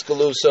in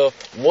Tuscaloosa.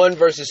 1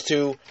 versus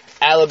 2,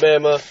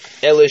 Alabama,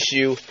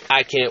 LSU.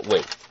 I can't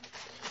wait.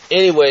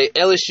 Anyway,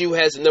 LSU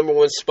has the number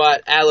 1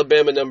 spot,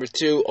 Alabama number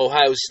 2,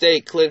 Ohio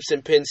State,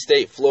 Clemson, Penn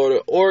State,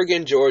 Florida,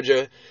 Oregon,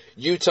 Georgia,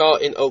 Utah,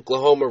 and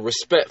Oklahoma,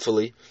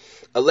 respectfully.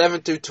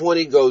 11 through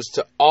 20 goes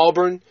to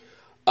Auburn,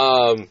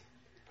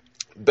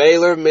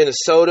 Baylor,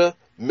 Minnesota,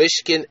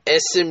 Michigan,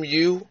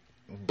 SMU.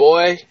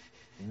 Boy,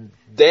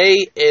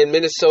 they and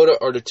Minnesota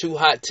are the 2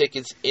 hot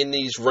tickets in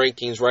these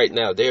rankings right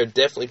now. They are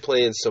definitely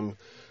playing some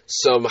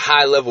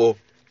high-level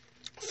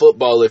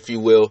football, if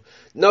you will.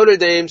 Notre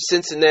Dame,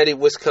 Cincinnati,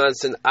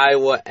 Wisconsin,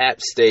 Iowa,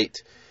 App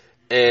State,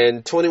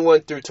 and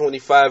 21 through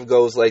 25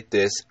 goes like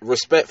this,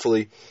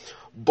 respectfully.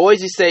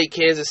 Boise State,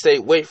 Kansas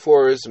State, Wake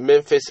Forest,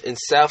 Memphis, and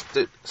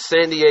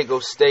San Diego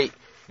State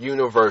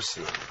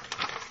University.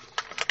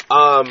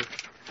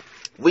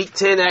 Week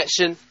 10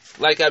 action,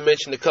 like I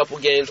mentioned, a couple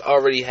games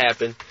already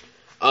happened.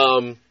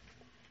 On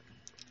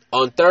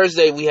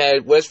Thursday, we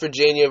had West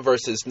Virginia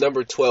versus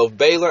number 12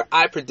 Baylor.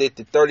 I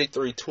predicted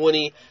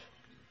 33-20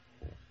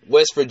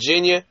 West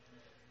Virginia.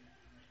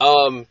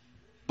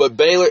 But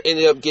Baylor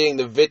ended up getting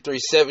the victory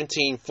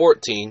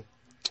 17-14,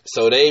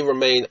 so they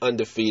remain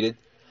undefeated.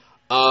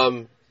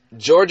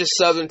 Georgia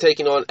Southern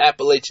taking on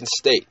Appalachian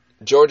State.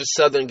 Georgia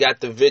Southern got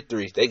the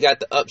victory. They got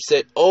the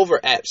upset over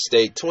App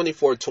State,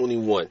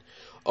 24-21,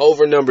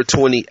 over number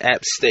 20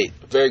 App State.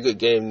 Very good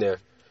game there.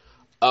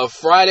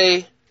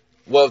 Friday,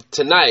 well,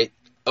 tonight,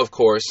 of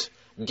course,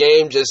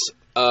 game just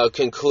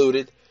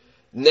concluded.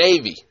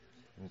 Navy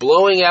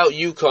blowing out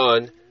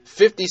UConn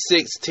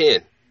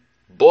 56-10.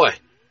 Boy,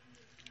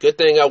 good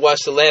thing I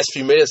watched the last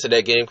few minutes of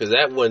that game because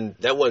that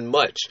wasn't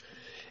much.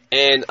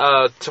 And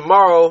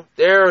tomorrow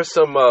there are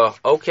some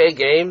okay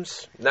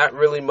games. Not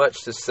really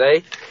much to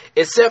say,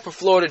 except for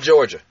Florida,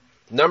 Georgia,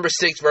 number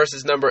 6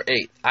 versus number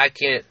 8. I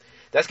can't.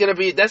 That's gonna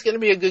be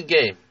a good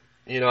game.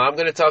 You know, I'm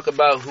gonna talk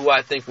about who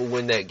I think will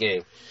win that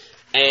game,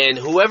 and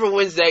whoever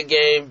wins that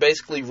game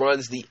basically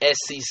runs the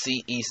SEC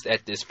East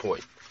at this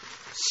point.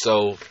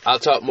 So I'll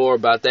talk more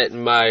about that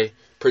in my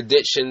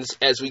predictions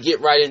as we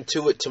get right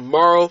into it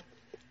tomorrow.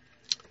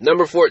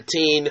 Number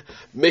 14,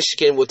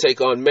 Michigan will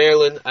take on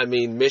Maryland.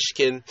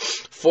 Michigan,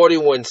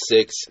 41-6.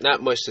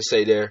 Not much to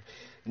say there.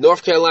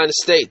 North Carolina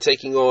State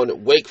taking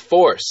on Wake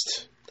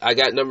Forest. I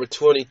got number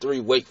 23,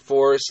 Wake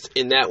Forest,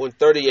 in that one,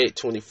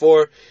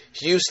 38-24.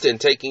 Houston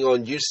taking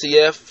on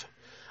UCF.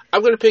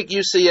 I'm going to pick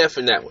UCF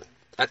in that one.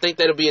 I think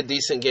that'll be a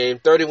decent game.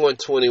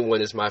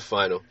 31-21 is my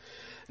final.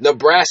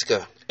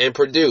 Nebraska and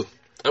Purdue.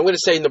 I'm going to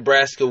say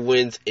Nebraska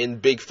wins in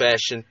big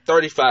fashion,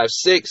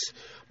 35-6.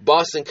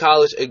 Boston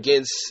College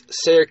against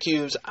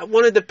Syracuse. I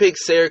wanted to pick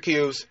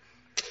Syracuse,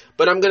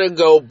 but I'm going to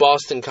go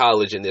Boston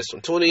College in this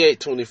one,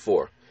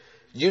 28-24.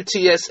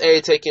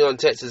 UTSA taking on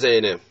Texas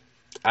A&M.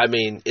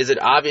 Is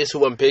it obvious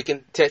who I'm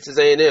picking? Texas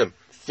A&M,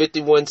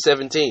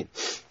 51-17.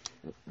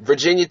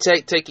 Virginia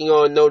Tech taking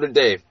on Notre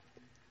Dame.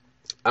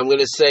 I'm going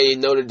to say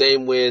Notre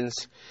Dame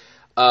wins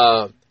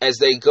as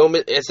they go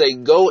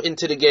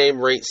into the game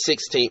ranked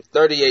 16th,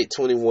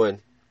 38-21.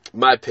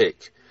 My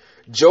pick.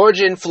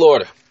 Georgia and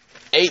Florida,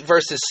 8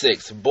 versus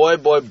 6. Boy.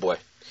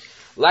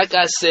 Like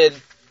I said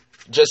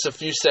just a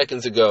few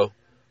seconds ago,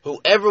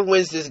 whoever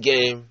wins this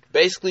game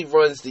basically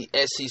runs the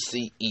SEC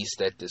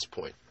East at this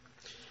point.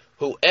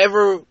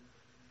 Whoever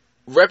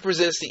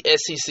represents the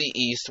SEC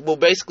East will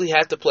basically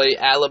have to play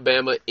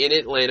Alabama in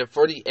Atlanta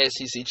for the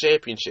SEC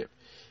championship.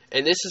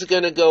 And this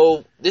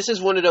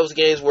is one of those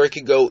games where it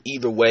could go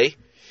either way.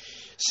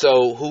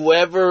 So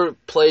whoever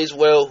plays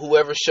well,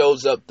 whoever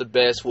shows up the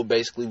best will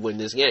basically win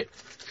this game.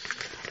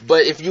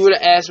 But if you were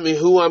to ask me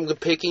who I'm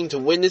picking to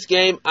win this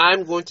game,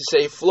 I'm going to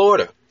say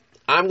Florida.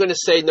 I'm going to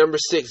say number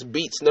 6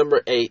 beats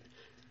number 8,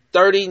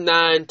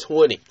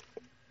 39-20.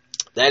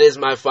 That is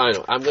my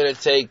final. I'm going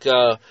to take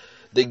the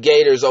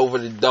Gators over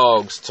the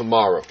Dogs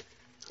tomorrow.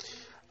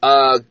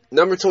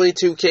 Number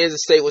 22,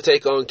 Kansas State will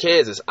take on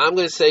Kansas. I'm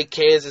going to say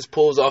Kansas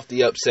pulls off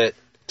the upset,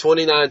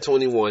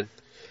 29-21.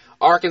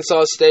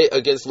 Arkansas State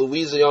against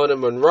Louisiana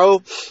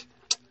Monroe.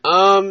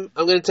 I'm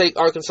going to take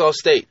Arkansas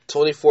State,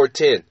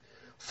 24-10.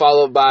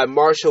 Followed by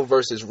Marshall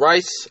versus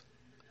Rice.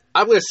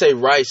 I'm going to say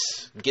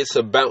Rice gets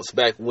a bounce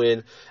back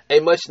win. A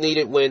much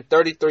needed win,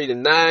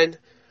 33-9.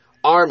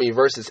 Army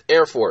versus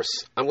Air Force.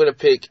 I'm going to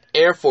pick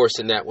Air Force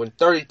in that one,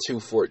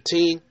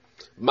 32-14.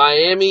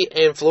 Miami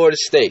and Florida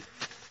State.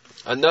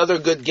 Another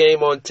good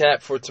game on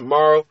tap for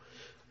tomorrow.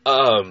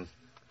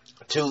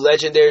 Two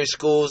legendary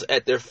schools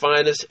at their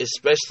finest,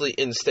 especially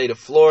in the state of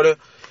Florida.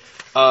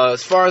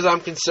 As far as I'm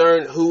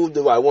concerned, who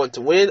do I want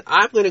to win?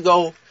 I'm going to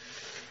go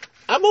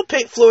I'm going to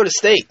pick Florida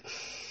State.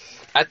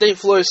 I think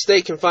Florida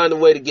State can find a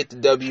way to get the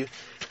W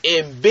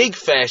in big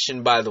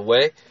fashion, by the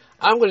way.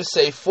 I'm going to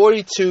say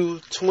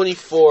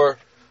 42-24,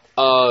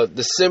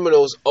 the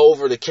Seminoles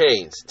over the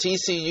Canes.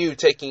 TCU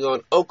taking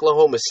on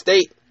Oklahoma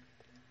State.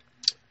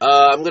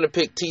 I'm going to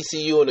pick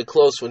TCU in a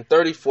close one,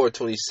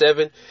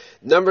 34-27.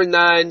 Number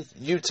 9,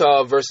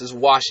 Utah versus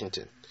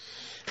Washington.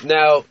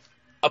 Now,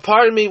 a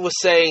part of me was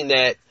saying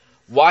that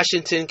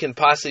Washington can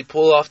possibly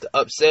pull off the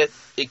upset.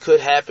 It could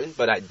happen,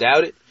 but I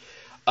doubt it.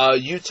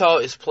 Utah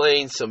is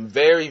playing some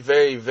very,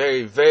 very,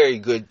 very, very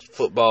good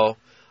football.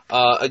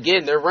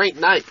 Again, they're ranked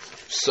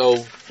 9th.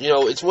 So,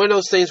 it's one of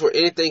those things where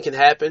anything can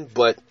happen,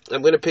 but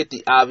I'm going to pick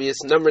the obvious.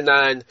 Number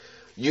 9,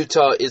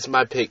 Utah is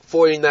my pick,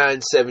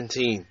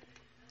 49-17.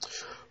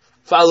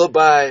 Followed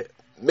by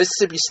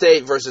Mississippi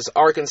State versus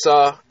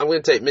Arkansas. I'm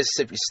going to take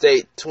Mississippi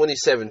State,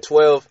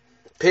 27-12.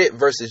 Pitt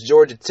versus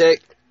Georgia Tech.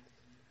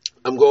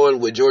 I'm going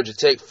with Georgia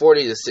Tech,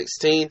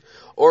 40-16.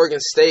 Oregon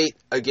State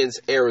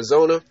against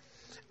Arizona.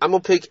 I'm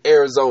going to pick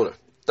Arizona,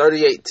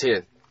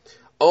 38-10.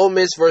 Ole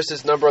Miss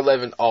versus number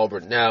 11,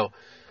 Auburn. Now,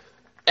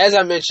 as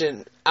I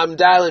mentioned, I'm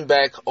dialing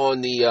back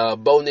on the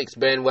Bo Nix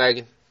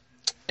bandwagon.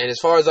 And as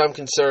far as I'm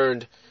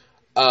concerned,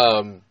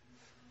 Bo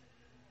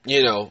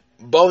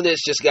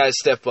Nix just got to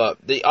step up.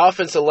 The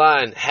offensive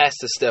line has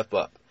to step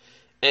up.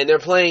 And they're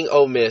playing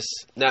Ole Miss.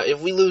 Now, if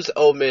we lose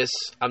Ole Miss,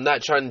 I'm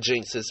not trying to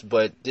jinx this,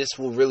 but this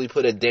will really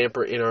put a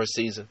damper in our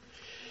season.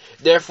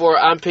 Therefore,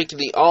 I'm picking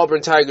the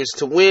Auburn Tigers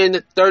to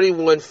win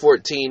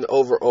 31-14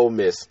 over Ole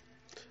Miss.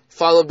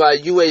 Followed by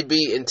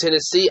UAB and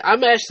Tennessee.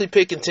 I'm actually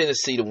picking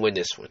Tennessee to win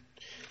this one.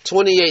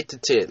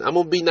 28-10. I'm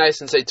going to be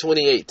nice and say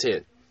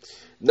 28-10.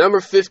 Number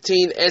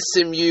 15,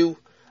 SMU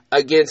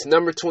against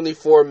number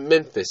 24,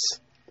 Memphis.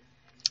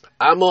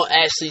 I'm going to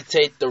actually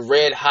take the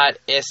red-hot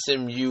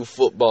SMU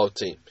football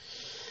team.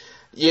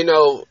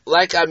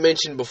 Like I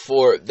mentioned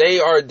before, they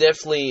are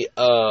definitely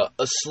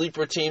a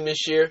sleeper team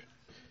this year.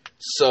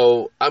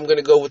 So I'm going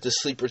to go with the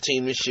sleeper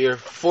team this year.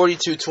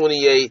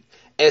 42-28,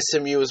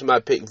 SMU is my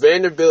pick.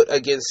 Vanderbilt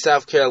against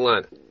South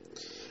Carolina.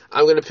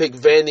 I'm going to pick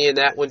Vandy in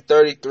that one,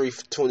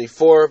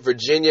 33-24.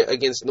 Virginia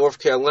against North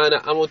Carolina.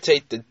 I'm going to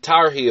take the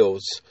Tar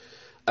Heels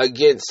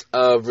against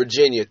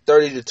Virginia,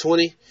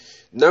 30-20.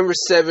 Number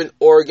 7,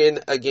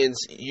 Oregon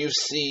against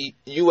USC.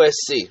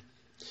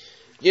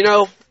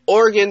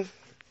 Oregon,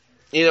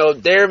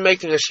 they're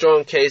making a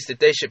strong case that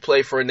they should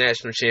play for a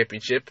national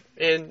championship,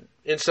 and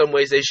in some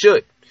ways they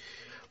should.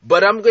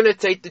 But I'm going to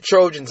take the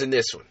Trojans in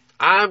this one.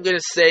 I'm going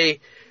to say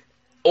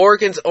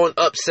Oregon's on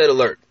upset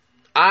alert.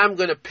 I'm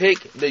going to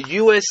pick the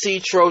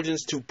USC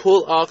Trojans to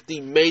pull off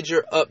the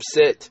major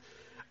upset.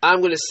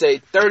 I'm going to say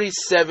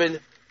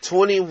 37-21,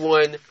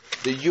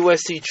 the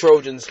USC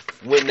Trojans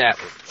win that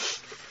one.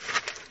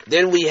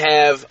 Then we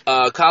have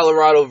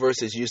Colorado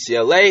versus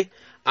UCLA.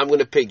 I'm going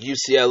to pick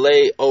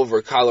UCLA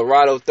over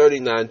Colorado,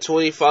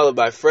 39-20, followed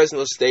by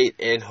Fresno State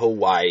and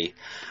Hawaii.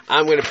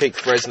 I'm going to pick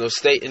Fresno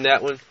State in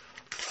that one,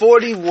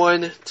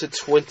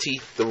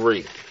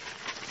 41-23.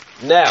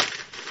 Now,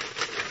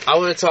 I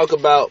want to talk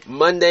about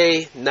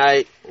Monday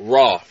Night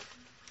Raw.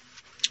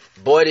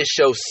 Boy, this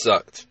show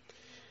sucked.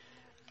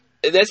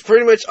 That's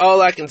pretty much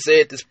all I can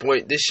say at this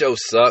point. This show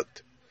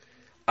sucked.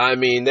 I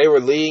mean, they were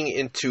leading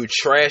into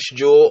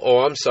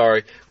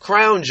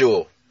Crown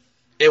Jewel,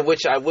 in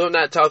which I will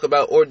not talk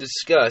about or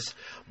discuss,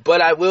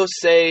 but I will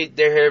say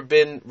there have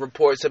been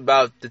reports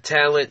about the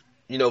talent,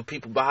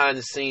 people behind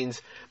the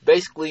scenes,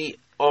 basically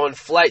on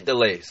flight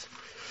delays.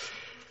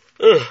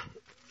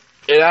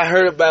 And I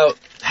heard about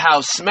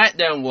how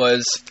SmackDown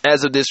was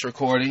as of this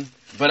recording,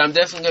 but I'm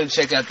definitely going to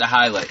check out the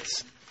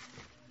highlights.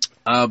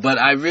 But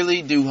I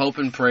really do hope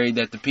and pray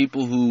that the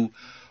people who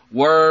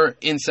were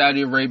in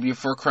Saudi Arabia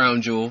for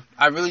Crown Jewel,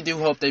 I really do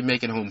hope they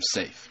make it home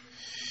safe.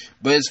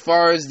 But as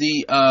far as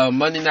the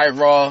Monday Night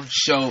Raw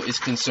show is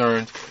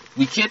concerned,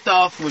 we kicked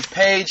off with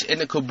Paige and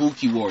the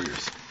Kabuki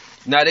Warriors.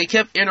 Now, they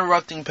kept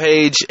interrupting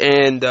Paige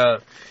and,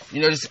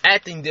 just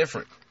acting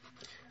different.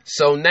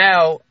 So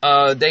now,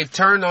 they've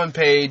turned on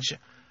Paige.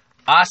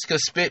 Asuka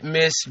spit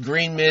mist,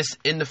 green mist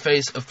in the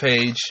face of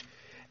Paige.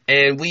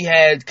 And we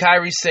had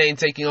Kairi Sane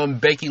taking on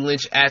Becky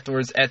Lynch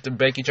afterwards after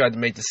Becky tried to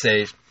make the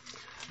save.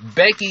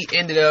 Becky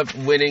ended up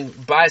winning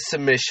by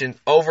submission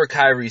over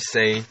Kairi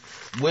Sane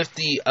with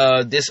the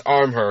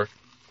disarm her.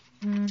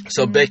 Mm-hmm.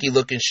 So Becky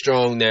looking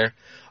strong there.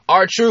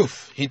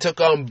 R-Truth, he took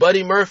on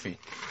Buddy Murphy,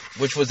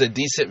 which was a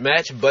decent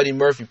match. Buddy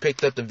Murphy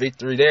picked up the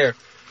victory there.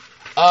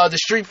 The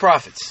Street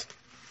Profits,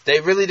 they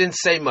really didn't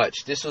say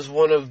much. This was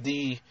one of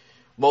the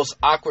most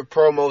awkward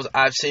promos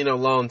I've seen in a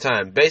long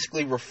time.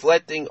 Basically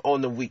reflecting on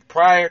the week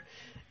prior,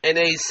 and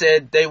they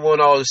said they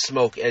want all the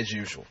smoke as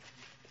usual.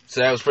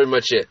 So that was pretty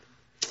much it.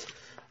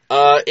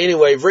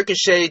 Anyway,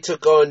 Ricochet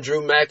took on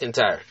Drew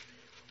McIntyre.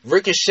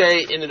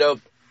 Ricochet ended up,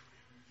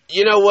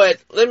 you know what?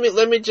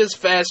 Let me just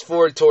fast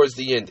forward towards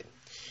the ending.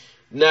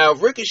 Now,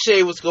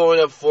 Ricochet was going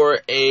up for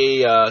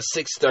a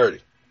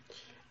 630.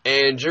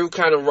 And Drew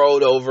kind of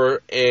rolled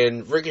over,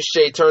 and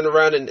Ricochet turned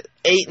around and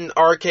ate an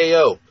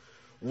RKO.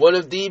 One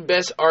of the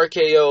best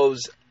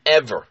RKOs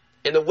ever.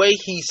 And the way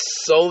he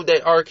sold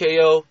that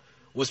RKO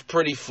was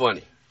pretty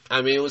funny.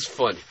 I mean, it was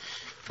funny.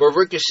 But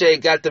Ricochet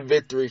got the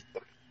victory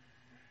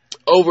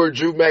over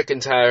Drew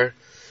McIntyre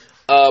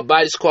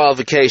by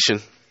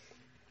disqualification.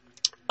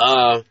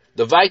 The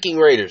Viking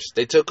Raiders,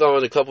 they took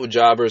on a couple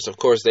jobbers. Of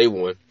course, they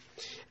won.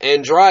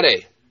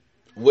 Andrade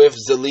with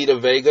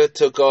Zelina Vega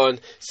took on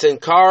Sin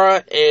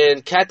Cara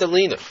and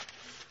Catalina.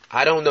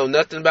 I don't know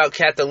nothing about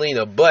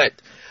Catalina, but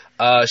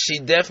she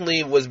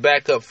definitely was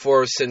back up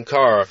for Sin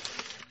Cara.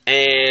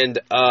 And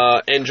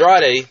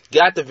Andrade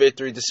got the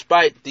victory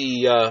despite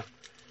the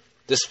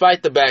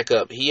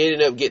backup. He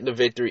ended up getting the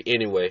victory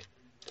anyway.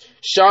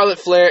 Charlotte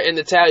Flair and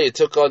Natalya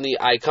took on the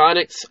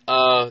Iconics.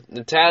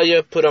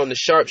 Natalya put on the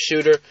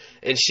sharpshooter,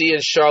 and she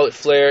and Charlotte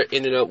Flair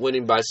ended up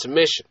winning by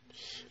submission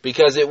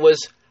because it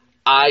was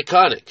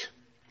iconic.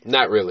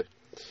 Not really.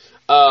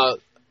 A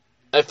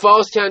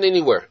Falls Count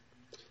Anywhere.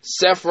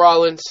 Seth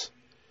Rollins,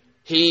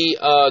 he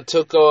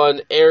took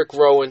on Eric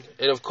Rowan,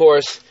 and of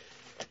course,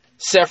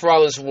 Seth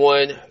Rollins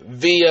won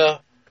via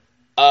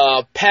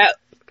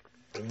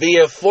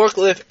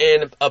forklift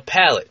and a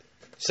pallet.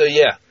 So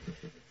yeah,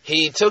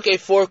 he took a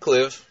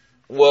forklift,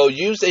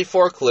 used a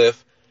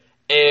forklift,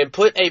 and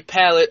put a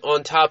pallet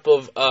on top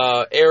of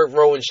Eric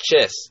Rowan's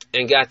chest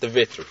and got the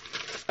victory.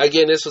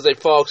 Again, this was a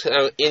Falls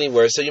Count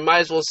Anywhere, so you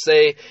might as well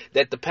say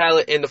that the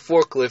pallet and the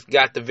forklift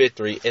got the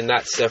victory and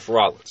not Seth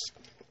Rollins.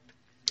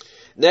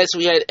 Next,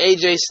 we had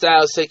AJ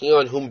Styles taking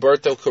on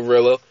Humberto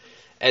Carrillo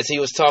as he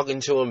was talking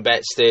to him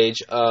backstage.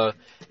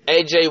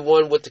 AJ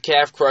won with the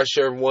calf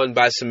crusher, won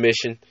by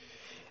submission.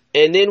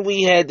 And then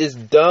we had this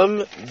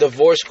dumb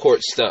divorce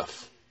court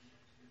stuff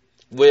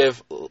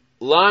with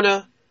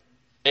Lana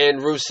and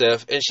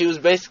Rusev, and she was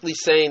basically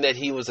saying that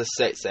he was a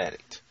sex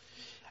addict.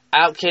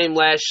 Out came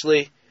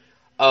Lashley.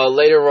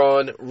 Later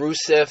on,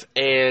 Rusev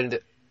and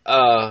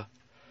I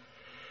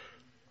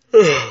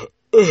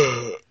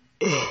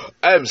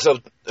am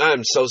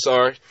so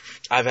sorry.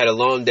 I've had a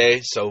long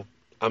day, so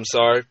I'm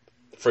sorry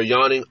for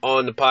yawning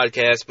on the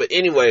podcast. But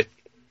anyway,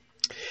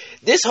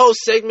 this whole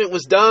segment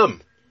was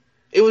dumb.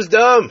 It was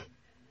dumb.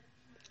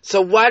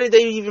 So why did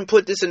they even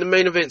put this in the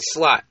main event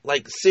slot?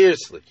 Like,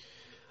 seriously.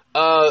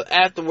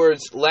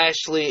 Afterwards,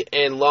 Lashley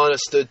and Lana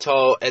stood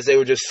tall as they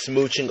were just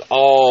smooching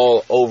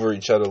all over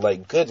each other.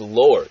 Like, good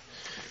Lord.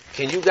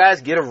 Can you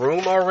guys get a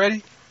room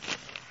already?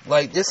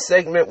 Like, this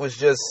segment was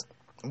just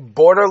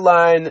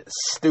borderline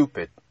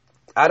stupid.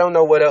 I don't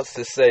know what else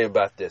to say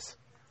about this.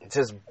 It's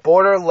just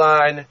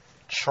borderline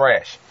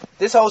trash.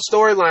 This whole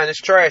storyline is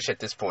trash at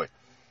this point.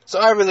 So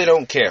I really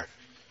don't care.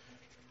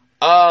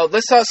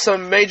 Let's talk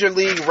some Major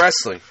League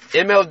Wrestling.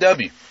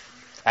 MLW.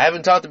 I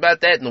haven't talked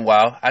about that in a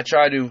while. I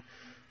try to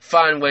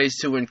find ways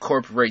to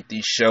incorporate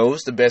these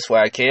shows the best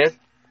way I can.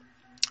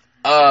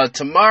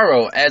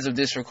 Tomorrow, as of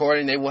this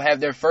recording, they will have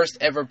their first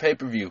ever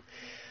pay-per-view.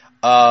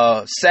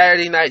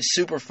 Saturday Night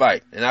Super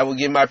Fight. And I will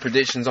give my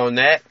predictions on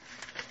that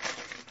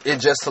in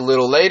just a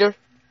little later.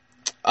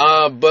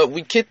 But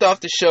we kicked off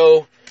the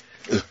show.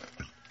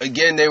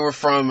 Again, they were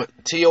from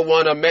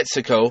Tijuana,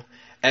 Mexico,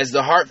 as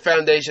the Hart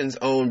Foundation's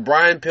own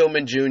Brian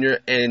Pillman Jr.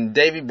 and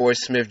Davey Boy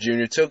Smith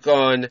Jr. took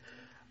on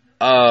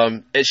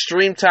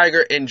Extreme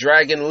Tiger and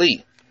Dragon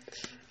Lee.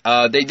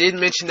 They did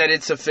mention that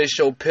it's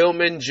official.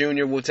 Pillman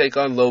Jr. will take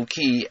on Low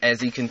Key as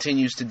he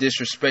continues to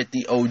disrespect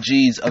the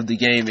OGs of the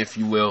game, if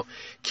you will.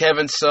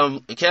 Kevin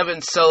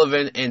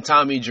Sullivan and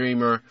Tommy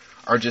Dreamer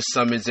are just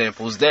some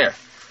examples there.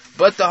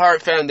 But the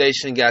Hart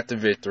Foundation got the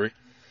victory.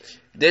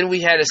 Then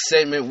we had a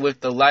segment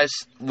with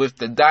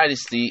the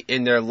Dynasty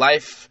in their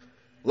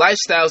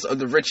lifestyles of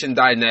the rich and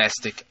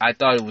dynastic. I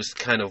thought it was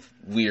kind of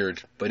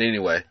weird, but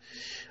anyway.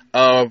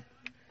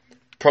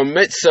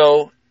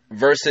 Prometso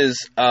versus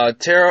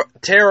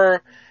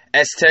Terror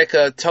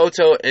Azteca,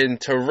 Toto,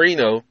 and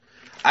Torino.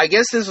 I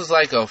guess this was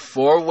like a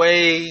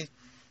 4-way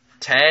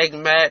tag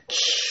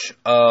match.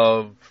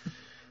 I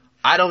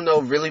don't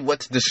know really what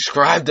to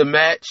describe the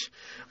match,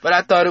 but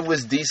I thought it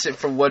was decent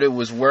for what it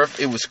was worth.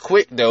 It was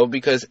quick though,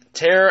 because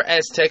Terror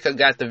Azteca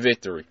got the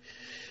victory.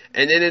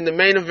 And then in the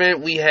main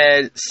event, we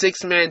had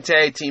 6-man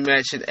tag team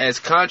action as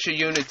Contra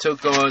Unit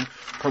took on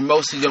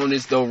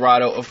Promociones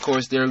Dorado. Of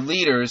course, their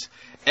leaders,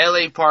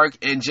 LA Park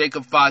and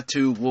Jacob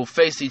Fatu, will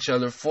face each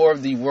other for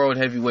the World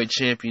Heavyweight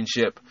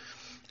Championship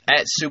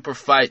at Super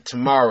Fight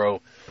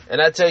tomorrow. And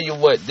I tell you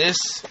what, this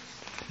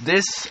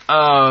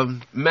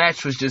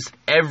match was just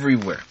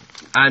everywhere.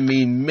 I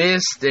mean,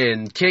 missed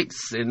and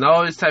kicks and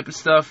all this type of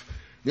stuff.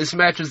 This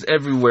match was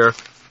everywhere.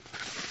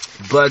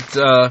 But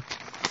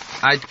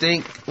I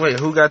think,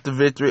 who got the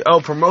victory?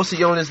 Oh,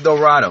 Promociones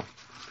Dorado.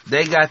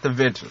 They got the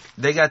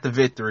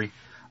victory.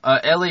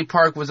 LA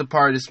Park was a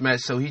part of this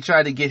match, so he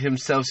tried to get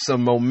himself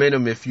some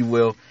momentum, if you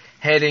will,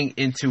 heading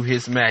into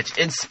his match.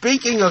 And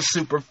speaking of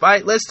Super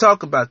Fight, let's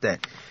talk about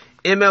that.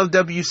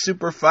 MLW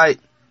Super Fight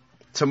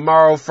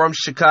tomorrow from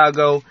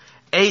Chicago.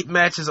 8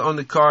 matches on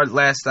the card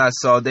last I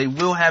saw. They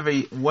will have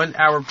a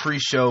 1-hour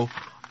pre-show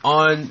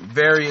on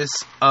various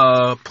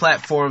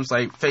platforms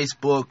like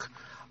Facebook,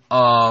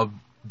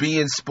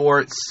 beIN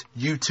Sports,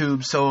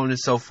 YouTube, so on and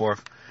so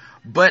forth.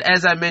 But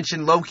as I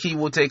mentioned, Low Ki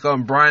will take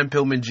on Brian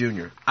Pillman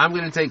Jr. I'm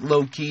going to take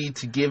Low Ki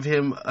to give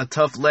him a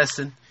tough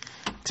lesson,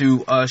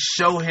 to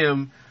show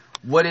him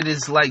what it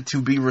is like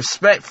to be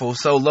respectful.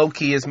 So Low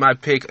Ki is my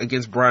pick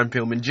against Brian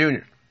Pillman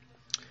Jr.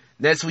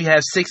 Next, we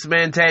have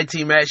 6-man tag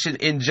team action.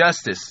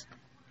 Injustice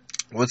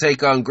will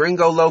take on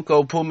Gringo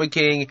Loco, Puma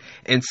King,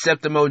 and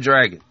Septimo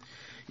Dragon.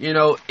 You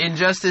know,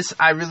 Injustice,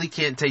 I really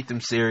can't take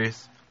them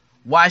serious.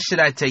 Why should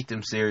I take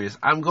them serious?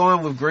 I'm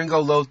going with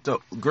Gringo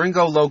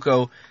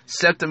Loco,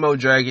 Septimo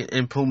Dragon,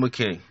 and Puma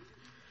King.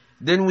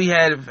 Then we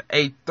have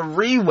a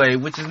 3-way,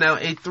 which is now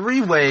a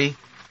 3-way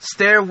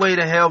Stairway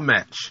to Hell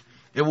match.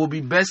 It will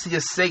be Bestia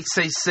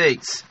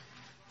 666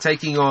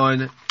 taking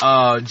on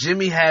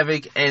Jimmy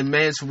Havoc and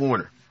Mance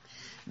Warner.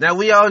 Now,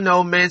 we all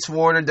know Mance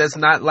Warner does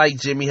not like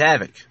Jimmy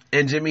Havoc,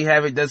 and Jimmy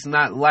Havoc does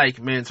not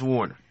like Mance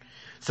Warner.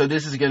 So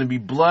this is going to be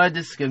blood,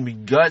 this is going to be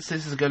guts,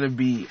 this is going to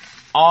be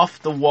off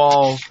the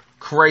wall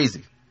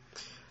crazy.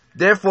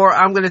 Therefore,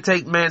 I'm going to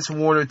take Mance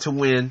Warner to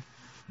win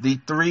the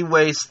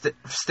 3-way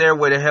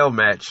Stairway to Hell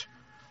match,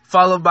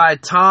 followed by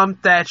Tom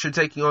Thatcher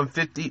taking on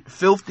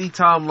Filthy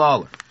Tom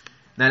Lawler.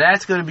 Now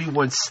that's going to be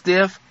one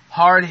stiff,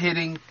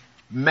 hard-hitting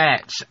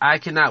match. I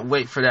cannot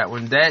wait for that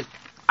one.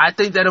 I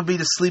think that'll be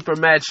the sleeper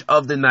match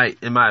of the night,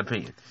 in my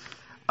opinion.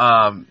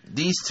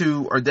 These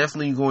two are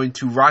definitely going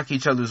to rock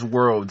each other's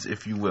worlds,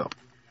 if you will.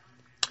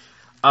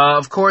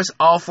 Of course,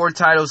 all 4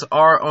 titles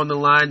are on the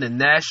line. The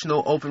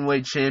National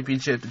Openweight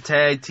Championship, the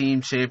Tag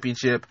Team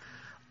Championship,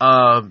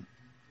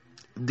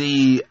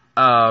 the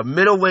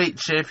Middleweight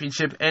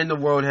Championship, and the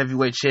World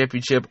Heavyweight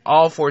Championship.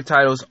 All 4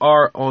 titles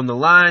are on the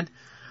line.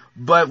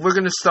 But we're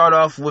going to start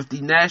off with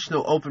the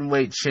National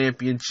Openweight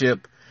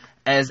Championship,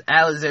 as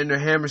Alexander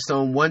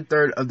Hammerstone,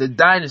 1/3 of the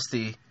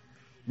Dynasty,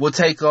 will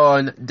take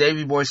on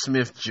Davey Boy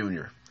Smith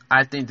Jr.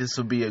 I think this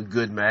will be a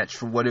good match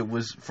for what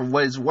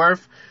it's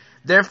worth.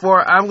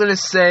 Therefore, I'm going to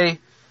say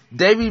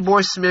Davey Boy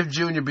Smith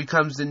Jr.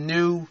 becomes the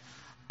new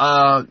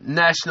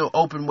National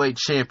Openweight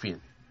Champion.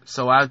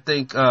 So I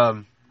think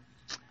Alex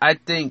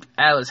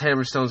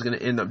Hammerstone is going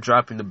to end up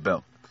dropping the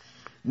belt.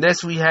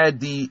 Next, we have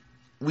the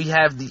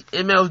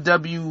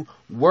MLW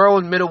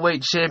World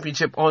Middleweight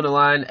Championship on the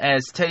line,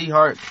 as Teddy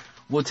Hart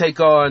will take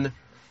on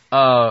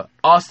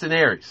Austin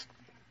Aries.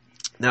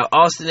 Now,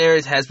 Austin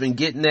Aries has been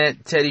getting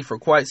at Teddy for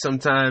quite some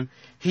time.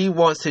 He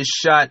wants his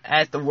shot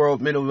at the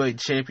World Middleweight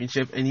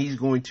Championship, and he's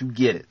going to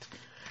get it.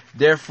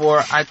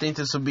 Therefore, I think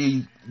this will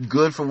be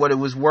good for what it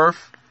is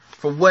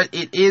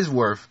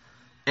worth.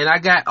 And I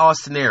got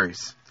Austin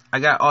Aries. I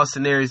got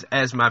Austin Aries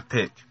as my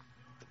pick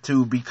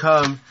to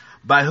become,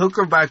 by hook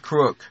or by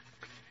crook,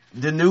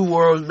 the new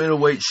World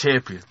Middleweight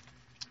Champion.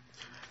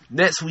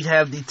 Next, we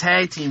have the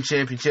Tag Team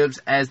Championships,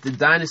 as the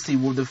Dynasty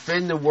will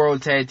defend the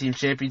World Tag Team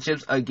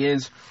Championships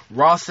against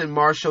Ross and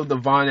Marshall, the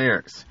Von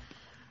Erichs.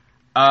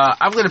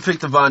 I'm going to pick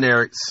the Von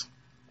Erichs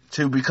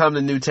to become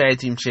the new Tag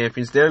Team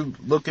Champions. They're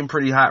looking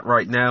pretty hot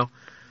right now.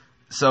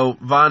 So,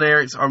 Von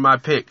Erichs are my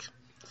pick.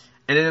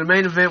 And in the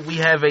main event, we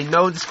have a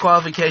no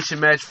disqualification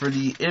match for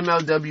the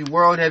MLW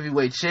World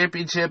Heavyweight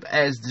Championship,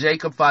 as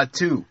Jacob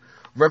Fatu,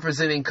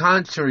 representing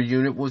Contra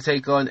Unit, will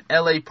take on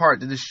LA Park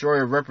the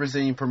Destroyer,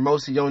 representing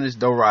Promociones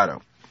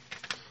Dorado.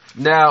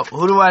 Now,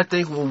 who do I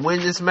think will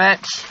win this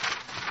match?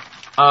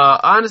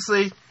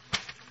 Honestly,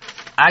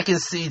 I can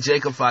see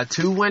Jacob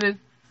Fatu winning,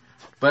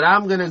 but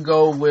I'm going to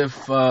go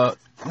with... I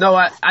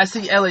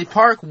see LA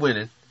Park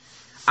winning.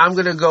 I'm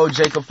going to go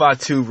Jacob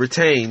Fatu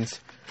retains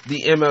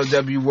the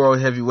MLW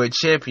World Heavyweight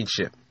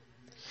Championship.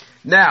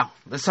 Now,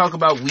 let's talk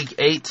about Week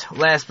 8.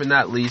 Last but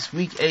not least,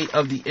 Week 8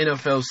 of the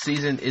NFL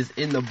season is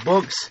in the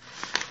books.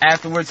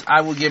 Afterwards,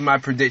 I will give my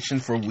prediction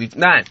for Week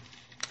 9.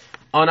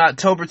 On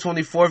October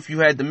 24th,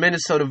 you had the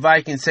Minnesota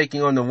Vikings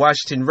taking on the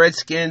Washington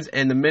Redskins,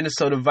 and the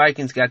Minnesota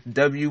Vikings got the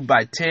W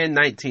by 10,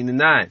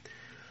 19-9.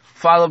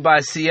 Followed by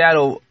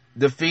Seattle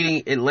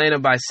defeating Atlanta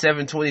by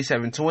 7,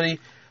 27-20.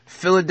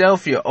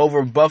 Philadelphia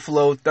over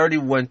Buffalo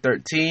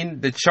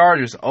 31-13. The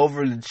Chargers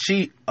over the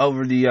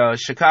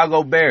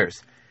Chicago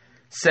Bears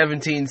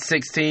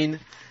 17-16.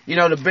 You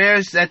know, the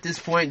Bears at this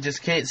point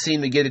just can't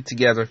seem to get it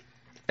together,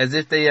 as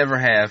if they ever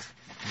have.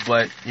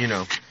 But, you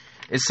know,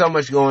 it's so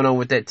much going on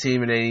with that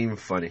team, it ain't even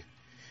funny.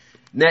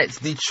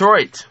 Next,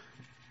 Detroit.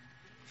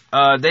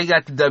 They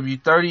got the W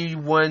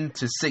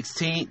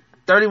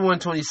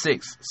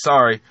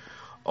 31-26,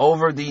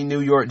 over the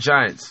New York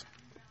Giants.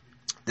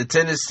 The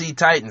Tennessee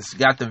Titans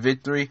got the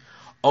victory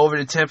over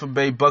the Tampa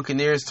Bay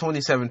Buccaneers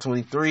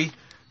 27-23.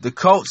 The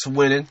Colts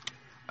winning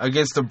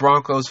against the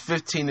Broncos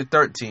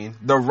 15-13.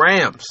 The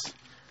Rams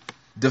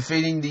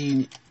defeating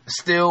the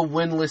still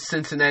winless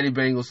Cincinnati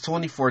Bengals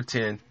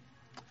 24-10.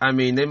 I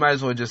mean, they might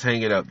as well just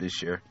hang it up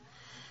this year.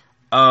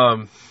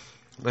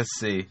 Let's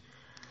see.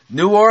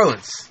 New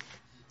Orleans.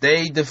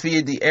 They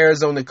defeated the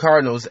Arizona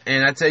Cardinals,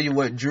 and I tell you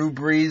what, Drew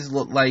Brees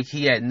looked like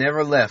he had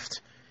never left.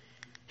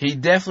 He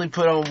definitely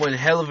put on one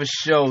hell of a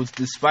show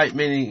despite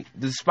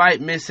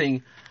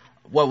missing,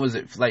 what was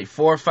it, like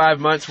 4 or 5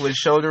 months with a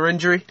shoulder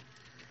injury.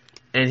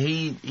 and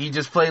he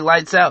just played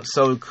lights out.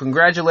 So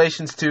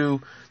congratulations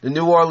to the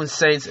New Orleans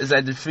Saints as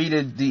I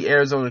defeated the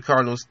Arizona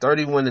Cardinals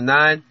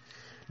 31-9.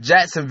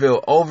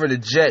 Jacksonville over the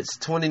Jets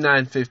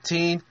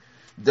 29-15.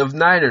 The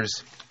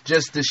Niners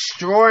just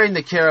destroying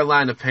the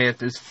Carolina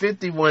Panthers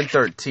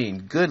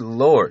 51-13. Good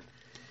Lord.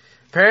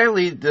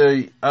 Apparently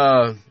they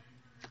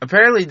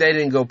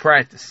didn't go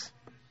practice.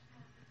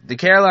 The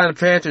Carolina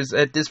Panthers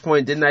at this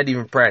point did not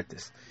even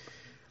practice.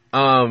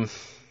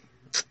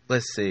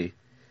 Let's see.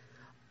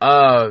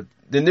 The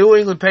New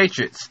England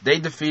Patriots, they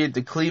defeated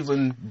the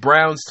Cleveland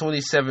Browns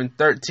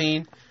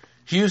 27-13.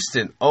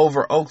 Houston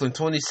over Oakland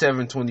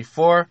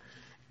 27-24.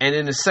 And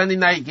in the Sunday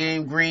night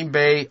game, Green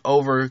Bay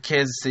over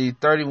Kansas City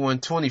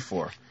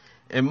 31-24.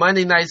 And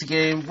Monday night's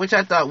game, which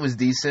I thought was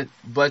decent,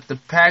 but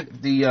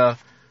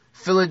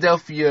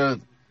Philadelphia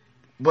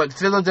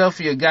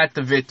got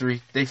the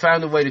victory. They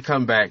found a way to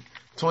come back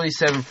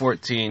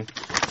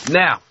 27-14.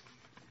 Now,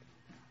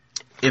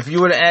 if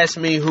you were to ask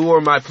me who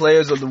are my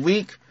players of the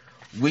week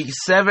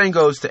 7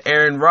 goes to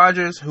Aaron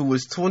Rodgers, who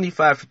was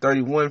 25 for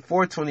 31,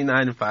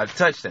 429, and 5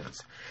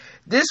 touchdowns.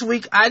 This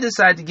week, I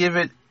decided to give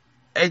it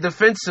a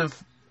defensive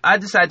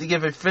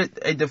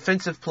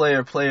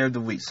player of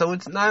the week. So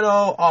it's not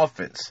all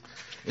offense.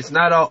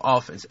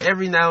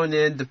 Every now and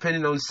then,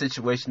 depending on the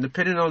situation,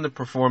 depending on the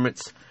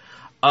performance,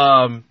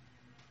 a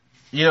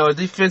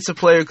defensive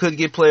player could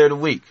get player of the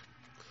week.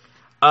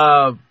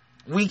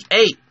 Week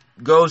 8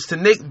 goes to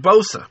Nick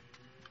Bosa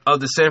of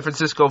the San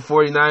Francisco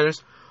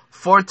 49ers.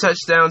 4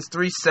 touchdowns,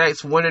 3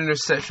 sacks, 1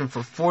 interception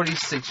for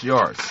 46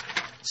 yards.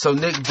 So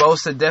Nick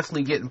Bosa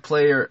definitely getting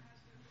player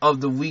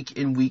of the week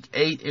in week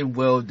 8 and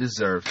well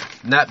deserved.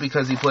 Not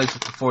because he plays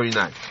with the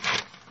 49ers.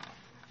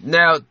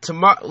 Now,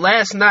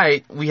 last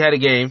night we had a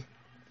game.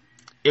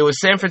 It was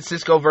San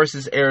Francisco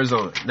versus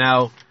Arizona.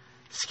 Now,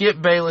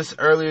 Skip Bayless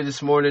earlier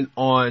this morning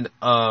on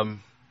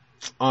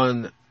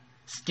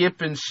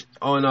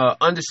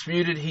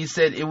Undisputed, he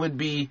said it would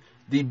be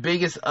the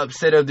biggest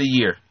upset of the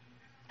year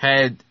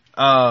had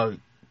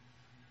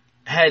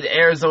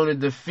Arizona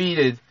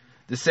defeated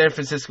the San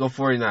Francisco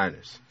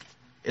 49ers.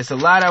 It's a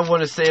lot I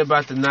want to say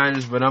about the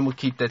Niners, but I'm going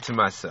to keep that to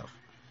myself.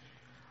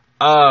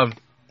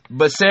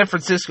 But San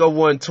Francisco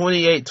won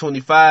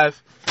 28-25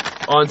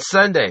 on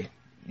Sunday.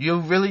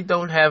 You really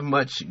don't have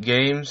much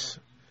games.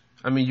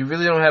 I mean, you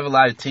really don't have a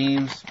lot of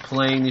teams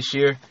playing this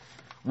year.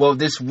 Well,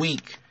 this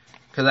week,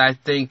 because I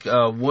think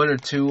 1 or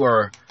 2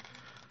 are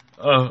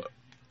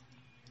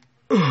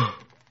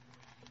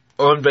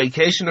on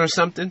vacation or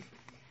something.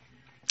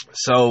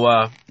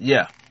 So,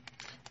 yeah.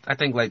 I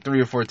think like 3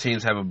 or 4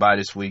 teams have a bye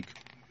this week.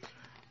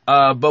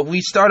 But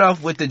we start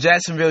off with the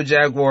Jacksonville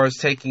Jaguars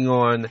taking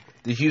on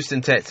the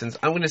Houston Texans.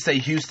 I'm going to say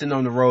Houston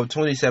on the road,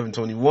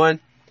 27-21.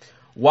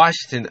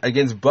 Washington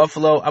against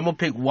Buffalo. I'm going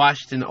to pick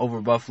Washington over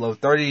Buffalo,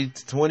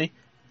 30-20.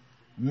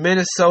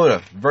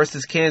 Minnesota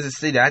versus Kansas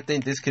City. I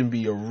think this can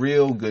be a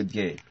real good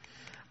game.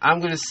 I'm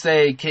going to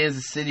say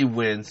Kansas City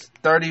wins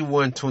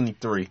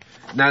 31-23.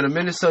 Now, the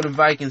Minnesota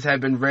Vikings have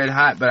been red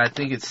hot, but I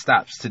think it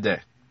stops today.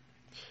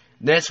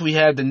 Next, we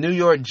have the New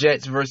York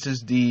Jets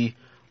versus the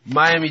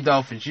Miami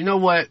Dolphins. You know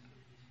what?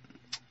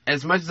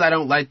 As much as I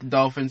don't like the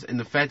Dolphins and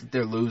the fact that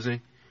they're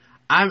losing,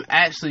 I'm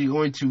actually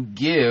going to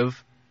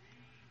give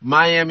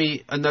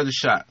Miami another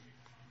shot.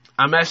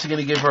 I'm actually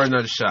going to give her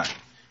another shot.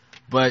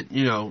 But,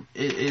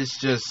 it's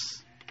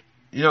just,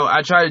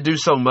 I try to do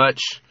so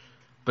much,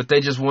 but they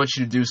just want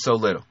you to do so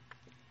little.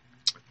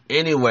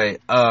 Anyway,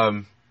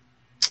 where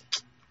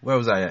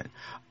was I at?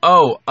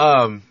 I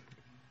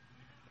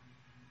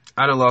done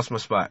lost my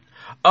spot.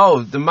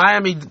 Oh, the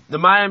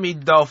Miami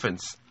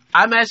Dolphins.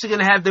 I'm actually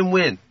going to have them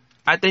win.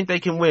 I think they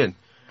can win.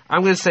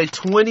 I'm going to say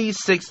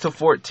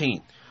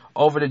 26-14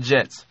 over the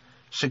Jets.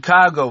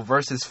 Chicago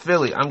versus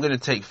Philly. I'm going to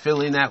take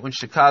Philly in that one.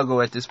 Chicago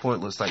at this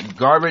point looks like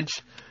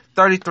garbage.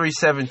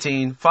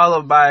 33-17,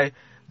 followed by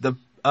the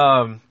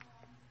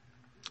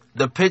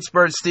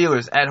Pittsburgh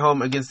Steelers at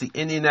home against the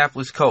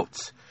Indianapolis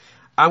Colts.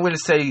 I'm going to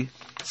say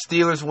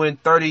Steelers win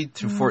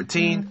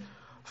 30-14,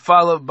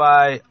 followed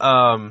by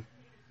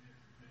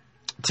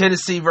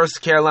Tennessee versus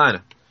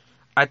Carolina.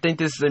 I think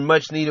this is a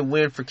much-needed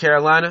win for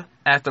Carolina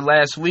after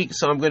last week,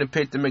 so I'm going to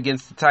pick them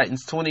against the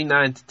Titans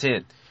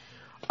 29-10.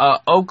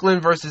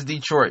 Oakland versus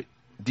Detroit.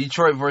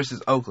 Detroit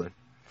versus Oakland.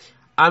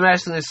 I'm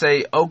actually going to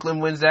say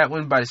Oakland wins that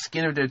one by the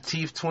skin of their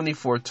teeth,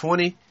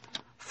 24-20,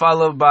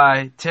 followed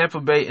by Tampa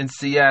Bay and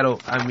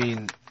Seattle. I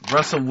mean,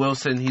 Russell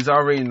Wilson, he's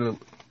already in the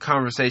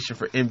conversation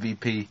for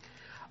MVP.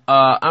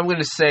 I'm going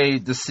to say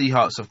the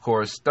Seahawks, of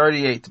course,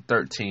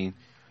 38-13,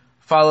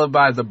 followed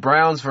by the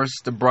Browns versus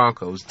the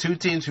Broncos. Two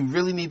teams who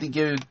really need to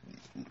give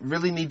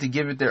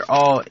it their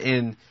all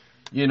and,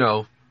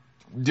 do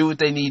what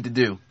they need to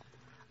do.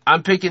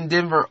 I'm picking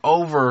Denver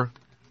over.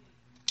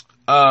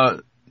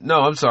 No,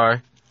 I'm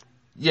sorry.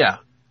 Yeah.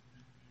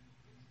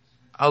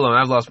 Hold on,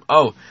 I've lost.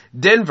 Oh,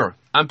 Denver.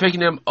 I'm picking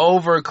them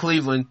over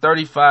Cleveland,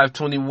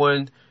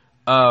 35-21.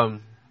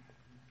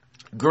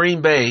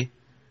 Green Bay,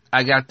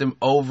 I got them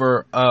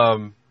over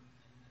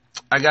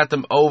I got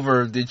them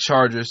over the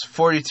Chargers,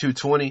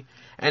 42-20.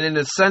 And in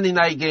the Sunday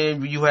night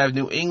game, you have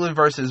New England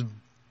versus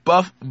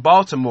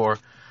Baltimore.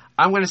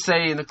 I'm going to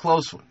say in a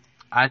close one.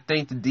 I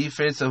think the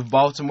defense of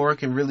Baltimore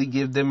can really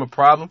give them a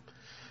problem.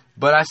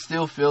 But I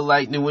still feel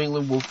like New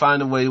England will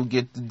find a way to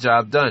get the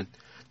job done.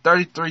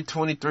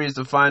 33-23 is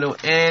the final.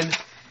 And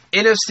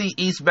NFC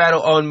East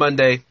battle on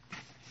Monday.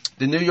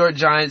 The New York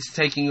Giants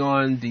taking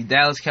on the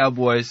Dallas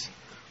Cowboys.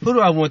 Who do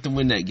I want to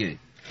win that game?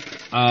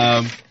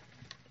 I'm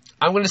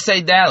going to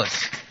say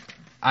Dallas.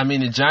 I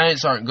mean, the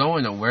Giants aren't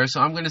going nowhere,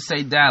 so I'm going to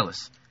say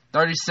Dallas.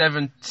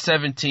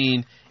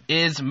 37-17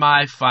 is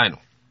my final.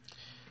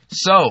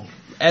 So,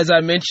 as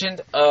I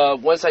mentioned,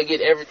 once I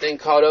get everything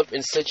caught up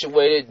and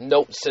situated,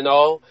 notes and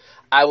all,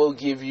 I will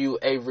give you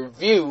a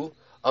review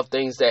of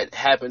things that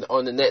happened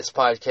on the next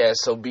podcast.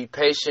 So be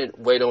patient,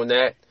 wait on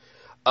that.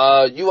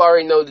 You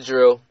already know the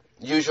drill.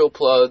 Usual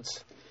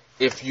plugs.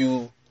 If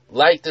you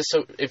like the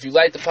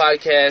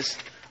podcast,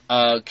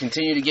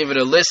 continue to give it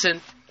a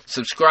listen.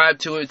 Subscribe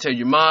to it. Tell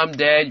your mom,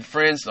 dad, your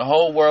friends, the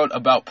whole world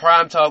about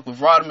Prime Talk with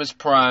Rodimus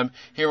Prime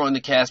here on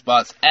the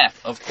CastBox app.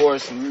 Of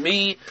course,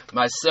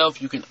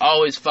 myself, you can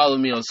always follow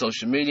me on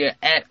social media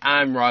at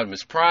I'm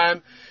Rodimus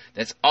Prime.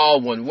 That's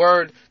all one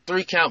word.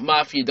 3 Count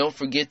Mafia. Don't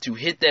forget to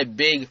hit that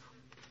big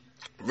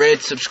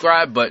red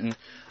subscribe button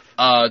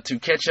to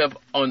catch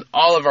up on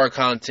all of our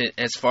content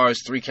as far as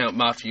 3 Count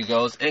Mafia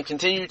goes, and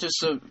continue to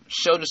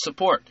show the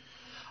support.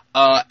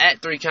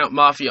 At 3 Count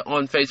Mafia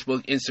on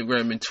Facebook,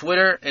 Instagram, and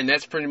Twitter, and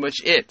that's pretty much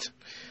it.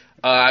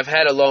 I've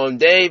had a long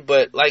day,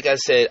 but like I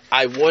said,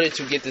 I wanted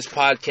to get this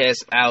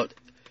podcast out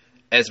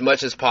as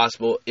much as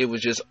possible. It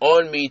was just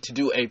on me to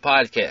do a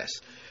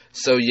podcast.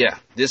 So yeah,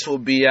 this will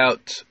be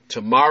out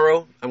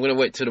tomorrow. I'm gonna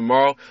wait till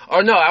tomorrow.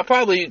 Or no, I'll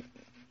probably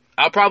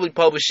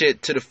publish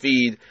it to the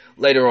feed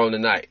later on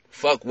tonight.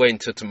 Fuck waiting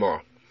till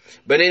tomorrow.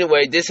 But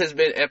anyway, this has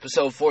been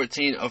episode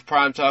 14 of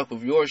Prime Talk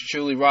with yours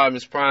truly,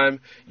 Rodimus Prime.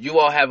 You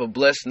all have a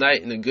blessed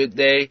night and a good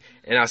day,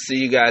 and I'll see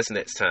you guys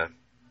next time.